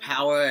has some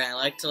power, and I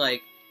like to,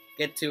 like,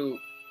 get to,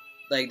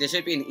 like, there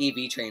should be an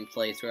EV train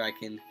place where I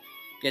can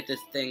get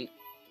this thing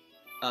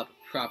up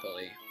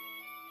properly.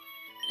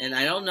 And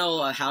I don't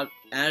know I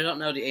don't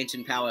know the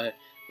ancient power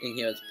in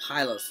here is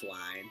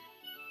Piloswine.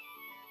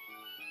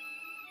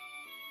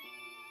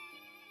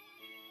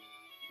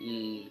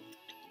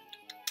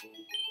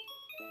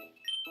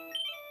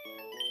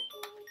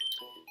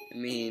 I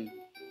mean,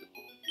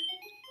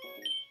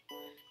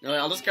 no,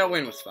 I'll just go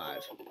in with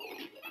 5.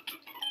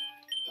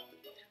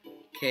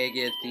 Okay,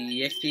 get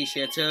the EXP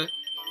Shitter,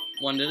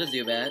 1 to the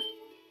Zubat.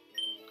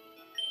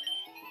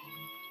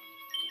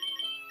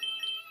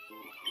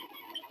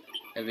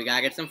 And we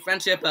gotta get some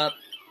friendship up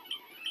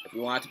if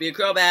we want it to be a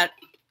Crobat.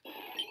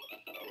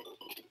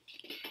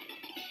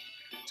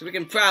 So we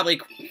can probably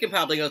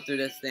go through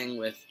this thing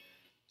with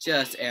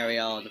just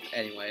Ariel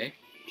anyway.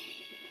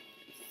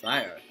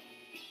 Fire.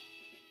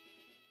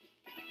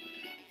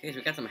 Okay, so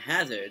we got some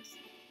hazards.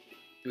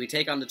 Do we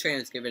take on the train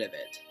and just get rid of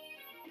it?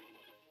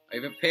 Are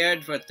you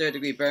prepared for 3rd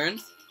degree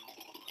burns?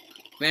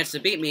 If you manage to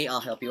beat me,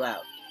 I'll help you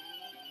out.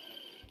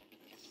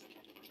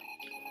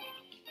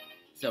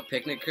 So,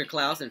 Picnic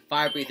Kerklaus and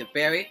Fire Breather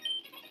Berry.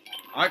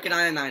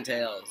 Arcanine and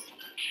Ninetales.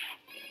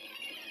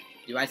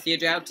 Do I see a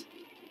drought?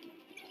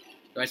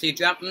 Do I see a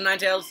drought from the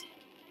Ninetales?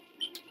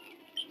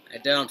 I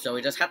don't, so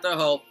we just have to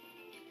hope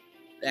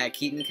that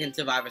Keaton can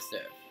survive a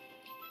surf.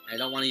 I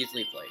don't want to use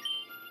Leaf Blade.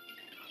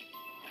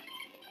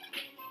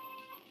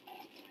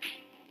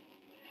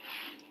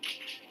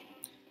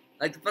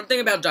 Like, the fun thing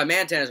about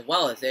Darmanitan as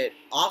well is it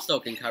also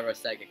can cover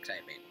Psychic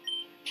typing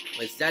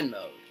with Zen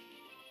mode.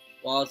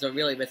 Well, it's a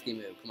really risky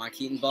move. Come on,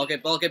 Keaton, bulk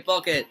it, bulk it,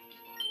 bulk it!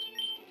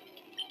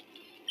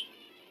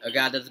 Oh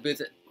god, does it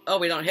boost it? Oh,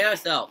 we don't hit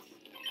ourselves!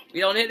 We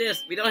don't hit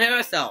this! We don't hit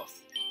ourselves!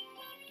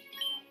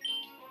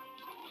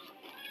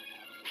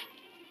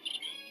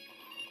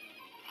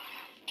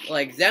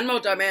 Like, Zen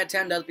mode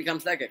Darmanitan does become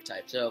Psychic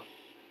type, so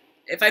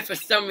if I for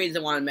some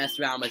reason want to mess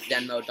around with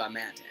Zen mode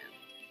Darmanitan.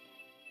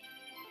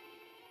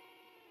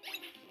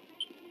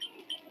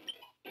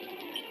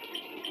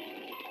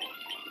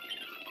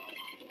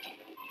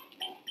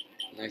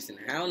 Nice and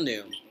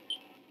Houndoom.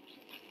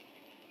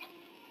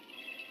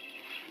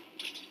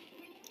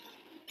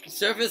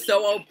 Surf is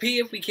so OP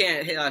if we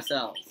can't hit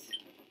ourselves.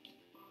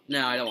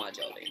 No, I don't want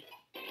Jolty.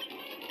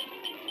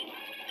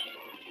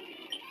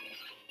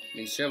 I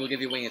mean, sure, we'll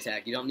give you Wing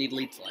Attack. You don't need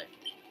Leech Life.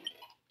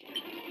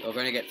 We're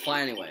gonna get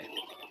Fly anyway.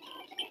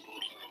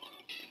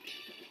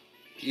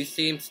 You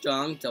seem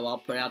strong, so I'll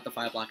put out the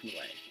Fire Block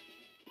anyway.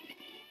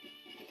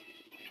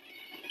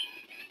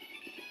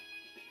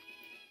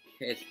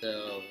 Okay,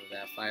 so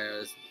that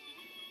fires.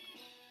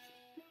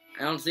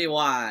 I don't see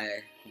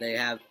why they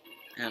have.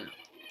 I don't know.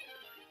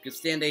 If you can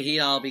stand the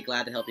heat, I'll be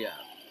glad to help you out.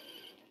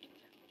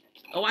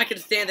 Oh, I can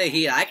stand the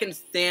heat. I can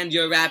stand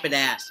your rapid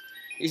ass.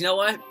 You know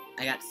what?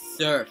 I got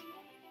Surf.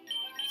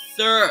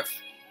 Surf!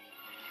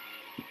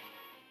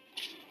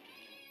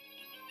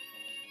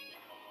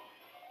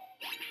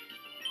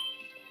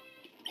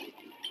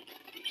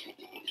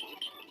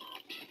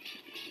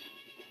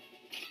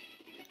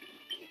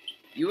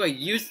 You are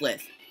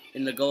useless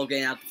in the goal of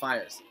getting out the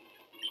fires.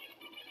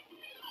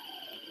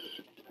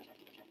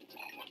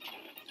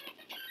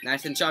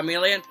 Nice and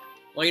Charmeleon.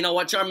 Well, you know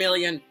what,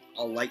 Charmeleon?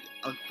 I'll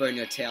burn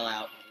your tail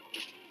out.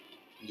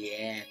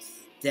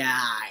 Yes,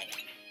 die.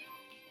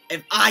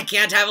 If I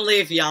can't have a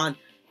Leafeon,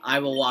 I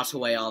will wash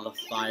away all the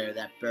fire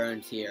that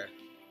burns here.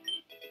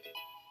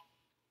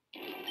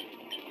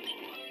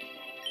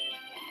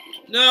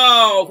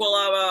 No,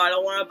 Quilava, I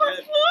don't want to burn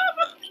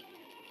Quilava.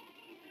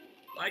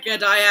 Why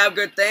can't I have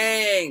good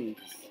things?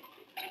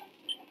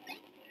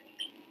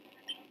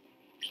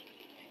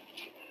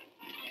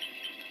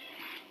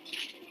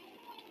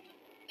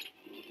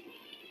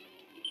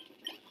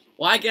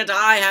 Why can't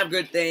I have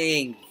good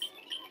things?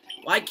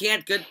 Why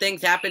can't good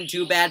things happen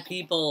to bad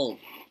people?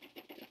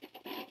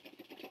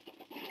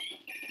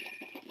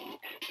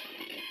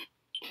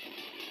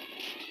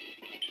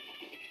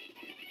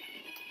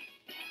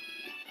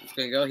 Just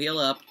gonna go heal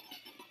up.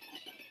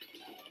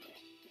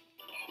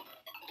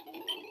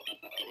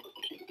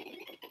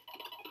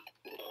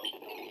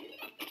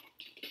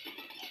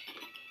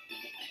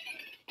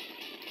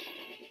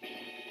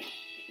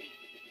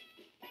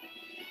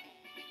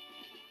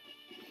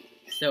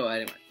 So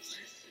anyway.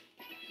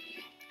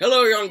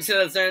 Hello, young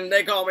citizen.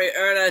 They call me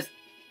Ernest,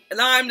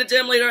 and I'm the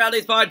gym leader at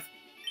these parts.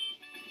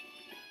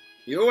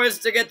 You wish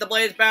to get the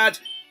Blaze Badge,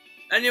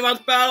 and you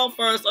must battle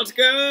first. Let's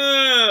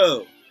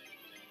go!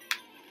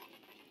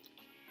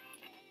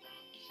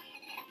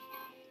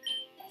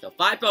 So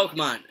 5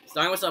 Pokemon,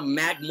 starting with a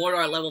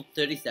Magmortar at level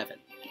 37.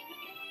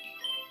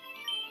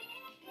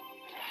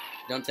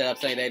 Don't set up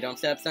Sunny Day. Don't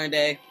set up Sunny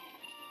Day.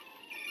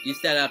 You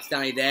set up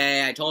Sunny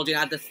Day. I told you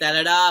not to set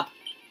it up.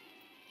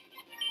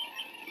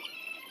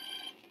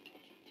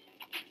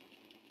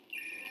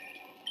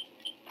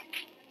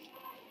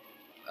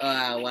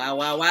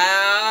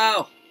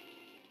 Wow.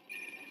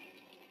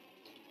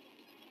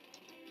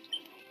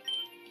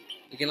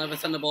 You can live a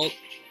Thunderbolt.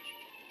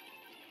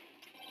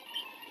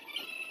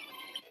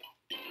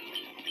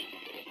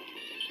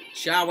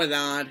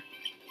 Charizard.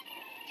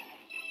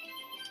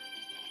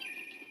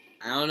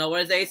 I don't know what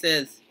his ace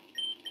is.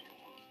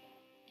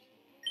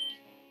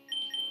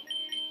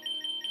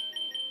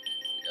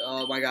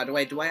 Oh my god,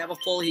 wait, do I have a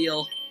full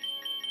heal?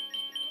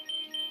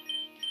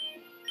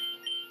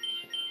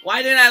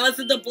 Why didn't I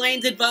listen to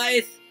Blaine's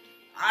advice?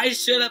 I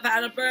should have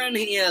had a burn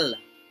heal.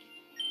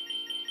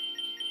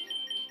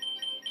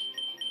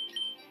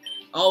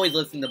 Always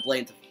listen to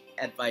Blaine's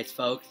advice,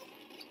 folks.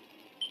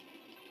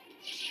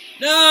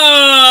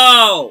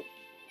 No!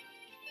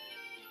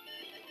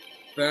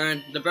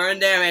 Burn. The burn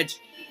damage.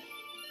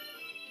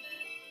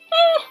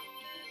 Oh.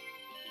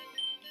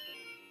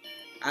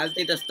 I just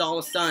need to stall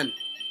the sun.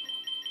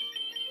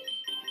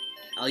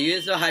 I'll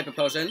use the hyper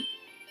potion.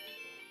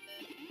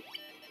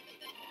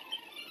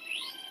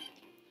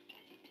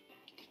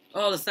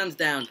 Oh, the sun's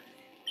down.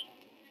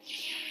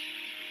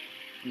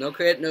 No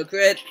crit, no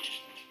crit.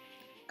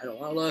 I don't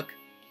want to look.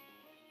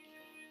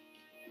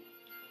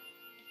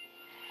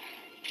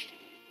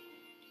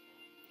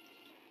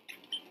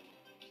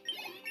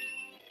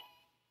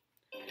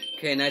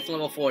 Okay, nice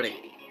level 40.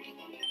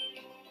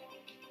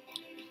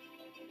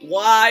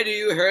 Why do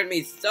you hurt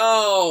me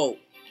so?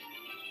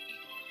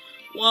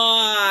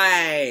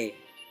 Why?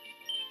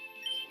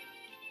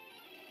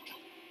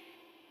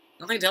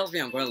 Nothing tells me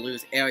I'm going to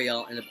lose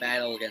Ariel in a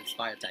battle against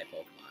Fire-type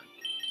Pokemon.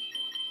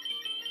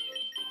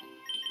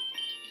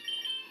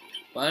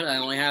 But I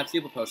only have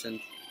Super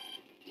Potions.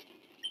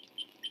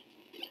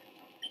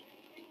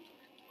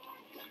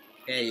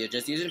 Okay, you're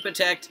just using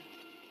Protect.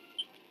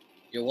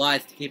 You're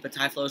wise to keep a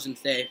Typhlosion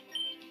safe.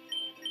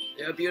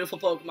 You're a beautiful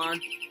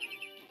Pokemon.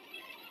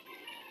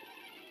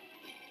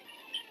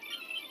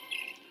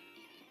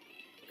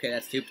 Okay,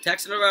 that's 2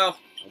 Protects in a row.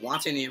 I'm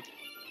watching you.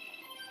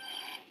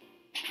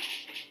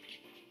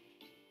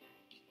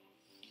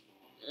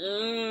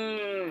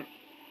 Oh,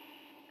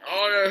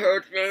 that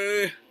hurts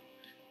me.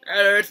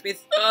 That hurts me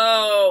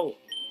so.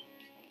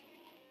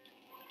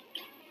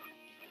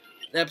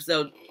 This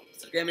episode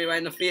scared me right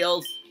in the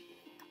feels.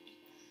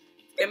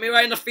 Scared me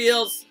right in the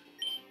feels.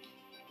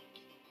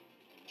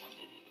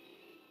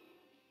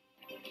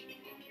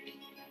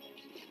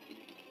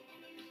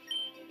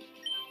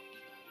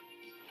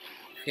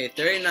 Okay,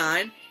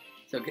 39.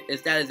 So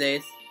is that his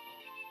ace?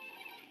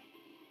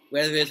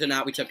 Whether it is or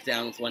not, we took it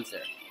down with 1 sir.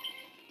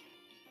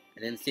 I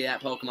didn't see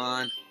that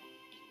Pokemon.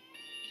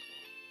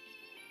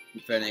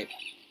 Infernape.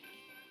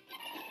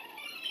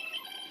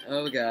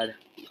 Oh god.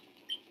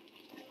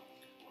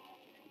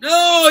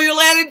 No! You're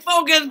landing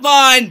Focus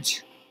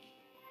Punch!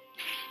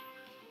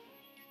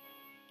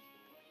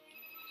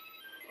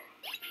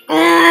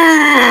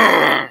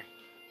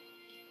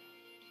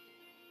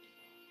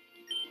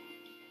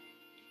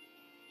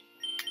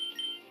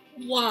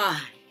 Why?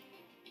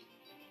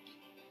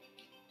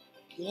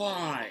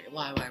 Why?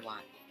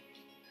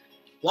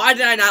 Why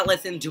did I not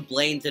listen to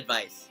Blaine's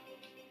advice?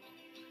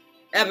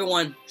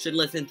 Everyone should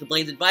listen to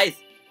Blaine's advice,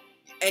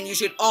 and you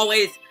should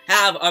always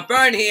have a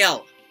burn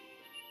heal.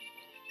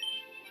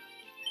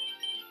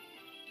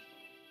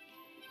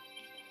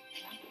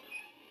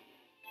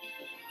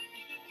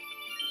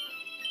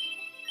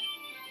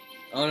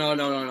 Oh no.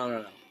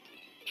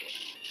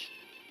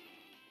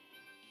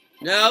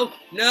 No!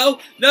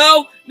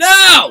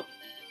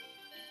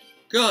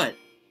 Good.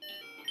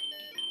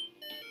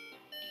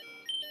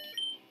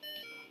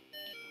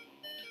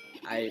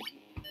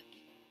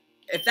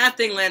 If that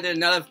thing landed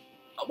another...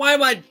 Why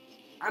am I...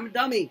 I'm a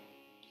dummy.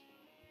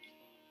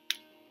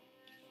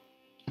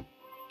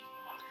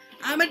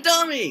 I'm a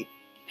dummy.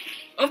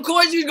 Of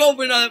course you'd go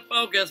for another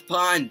Focus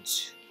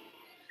Punch.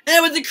 And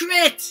it was a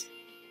crit.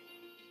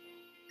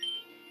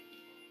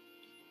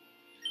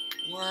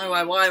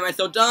 Why am I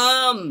so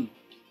dumb?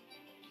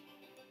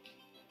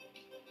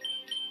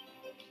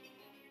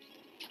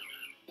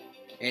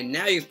 And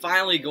now you're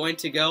finally going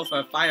to go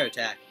for a fire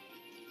attack.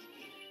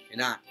 You're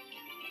not.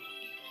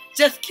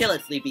 Just kill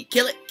it, Sleepy.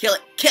 Kill it.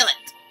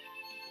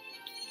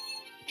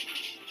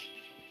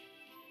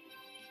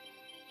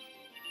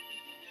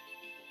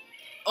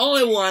 All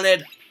I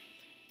wanted.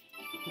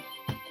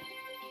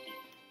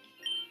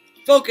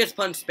 Focus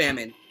Punch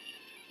spamming.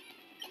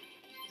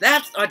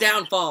 That's our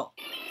downfall.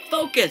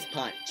 Focus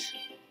Punch.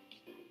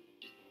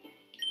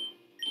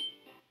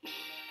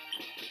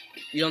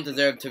 You don't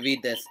deserve to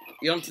read this.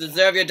 You don't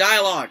deserve your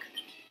dialogue.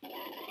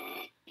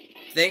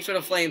 Thanks for the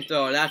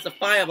flamethrower. That's a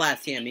Fire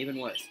Blast him. Even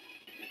worse.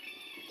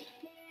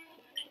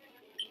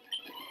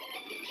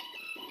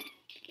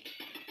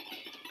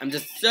 I'm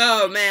just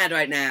so mad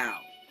right now.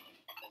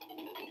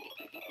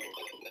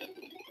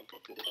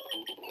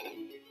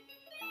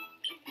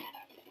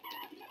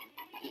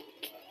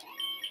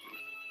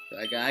 So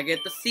I gotta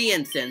get the sea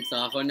incense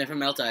off or never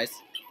melt ice.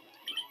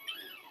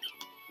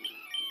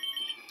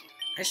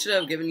 I should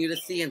have given you the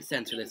sea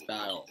incense for this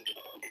battle.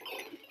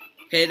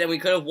 Okay, then we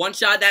could have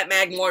one-shot that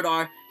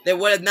Magmortar. There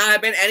would have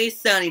not been any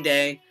Sunny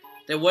Day.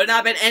 There would not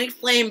have been any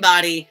Flame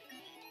Body.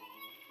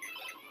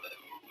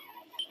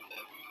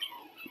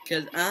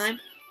 Because I'm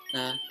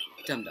a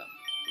dum-dum.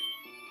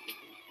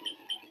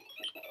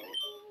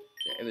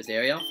 It was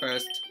Ariel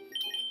first.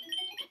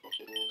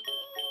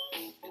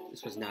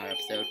 This was not our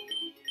episode.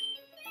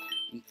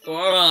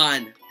 4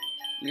 on.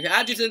 We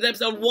had you since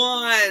episode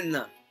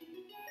 1.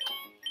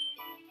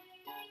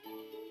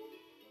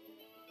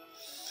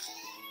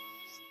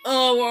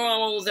 Oh, we're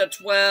almost at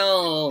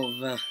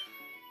 12.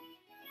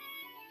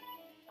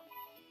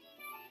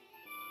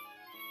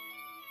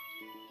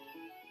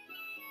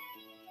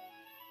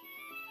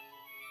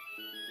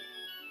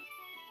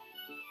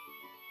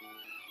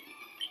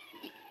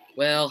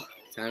 Well,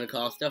 time to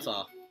call stuff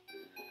off.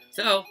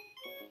 So,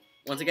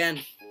 once again,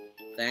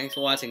 thanks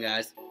for watching,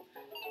 guys.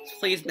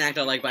 Please smack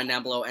that like button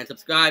down below and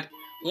subscribe.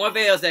 More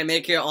videos that I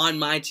make here on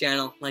my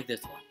channel, like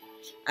this one.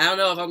 I don't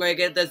know if I'm going to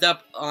get this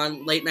up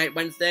on late night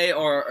Wednesday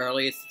or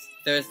early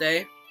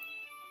Thursday,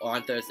 or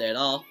on Thursday at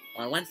all,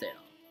 or on Wednesday at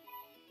all.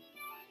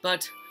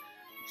 But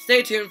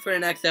stay tuned for the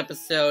next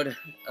episode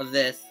of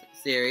this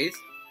series,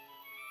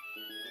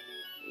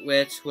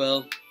 which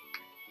will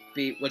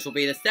be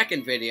the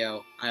second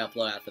video I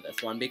upload after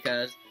this one,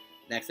 because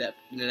the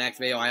next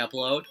video I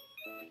upload,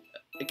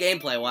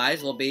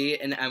 gameplay-wise, will be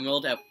an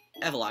Emerald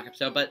Everlock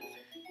episode. But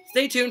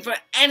stay tuned for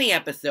any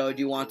episode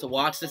you want to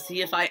watch to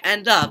see if I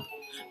end up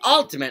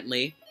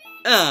ultimately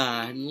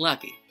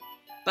unlucky.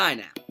 Bye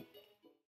now.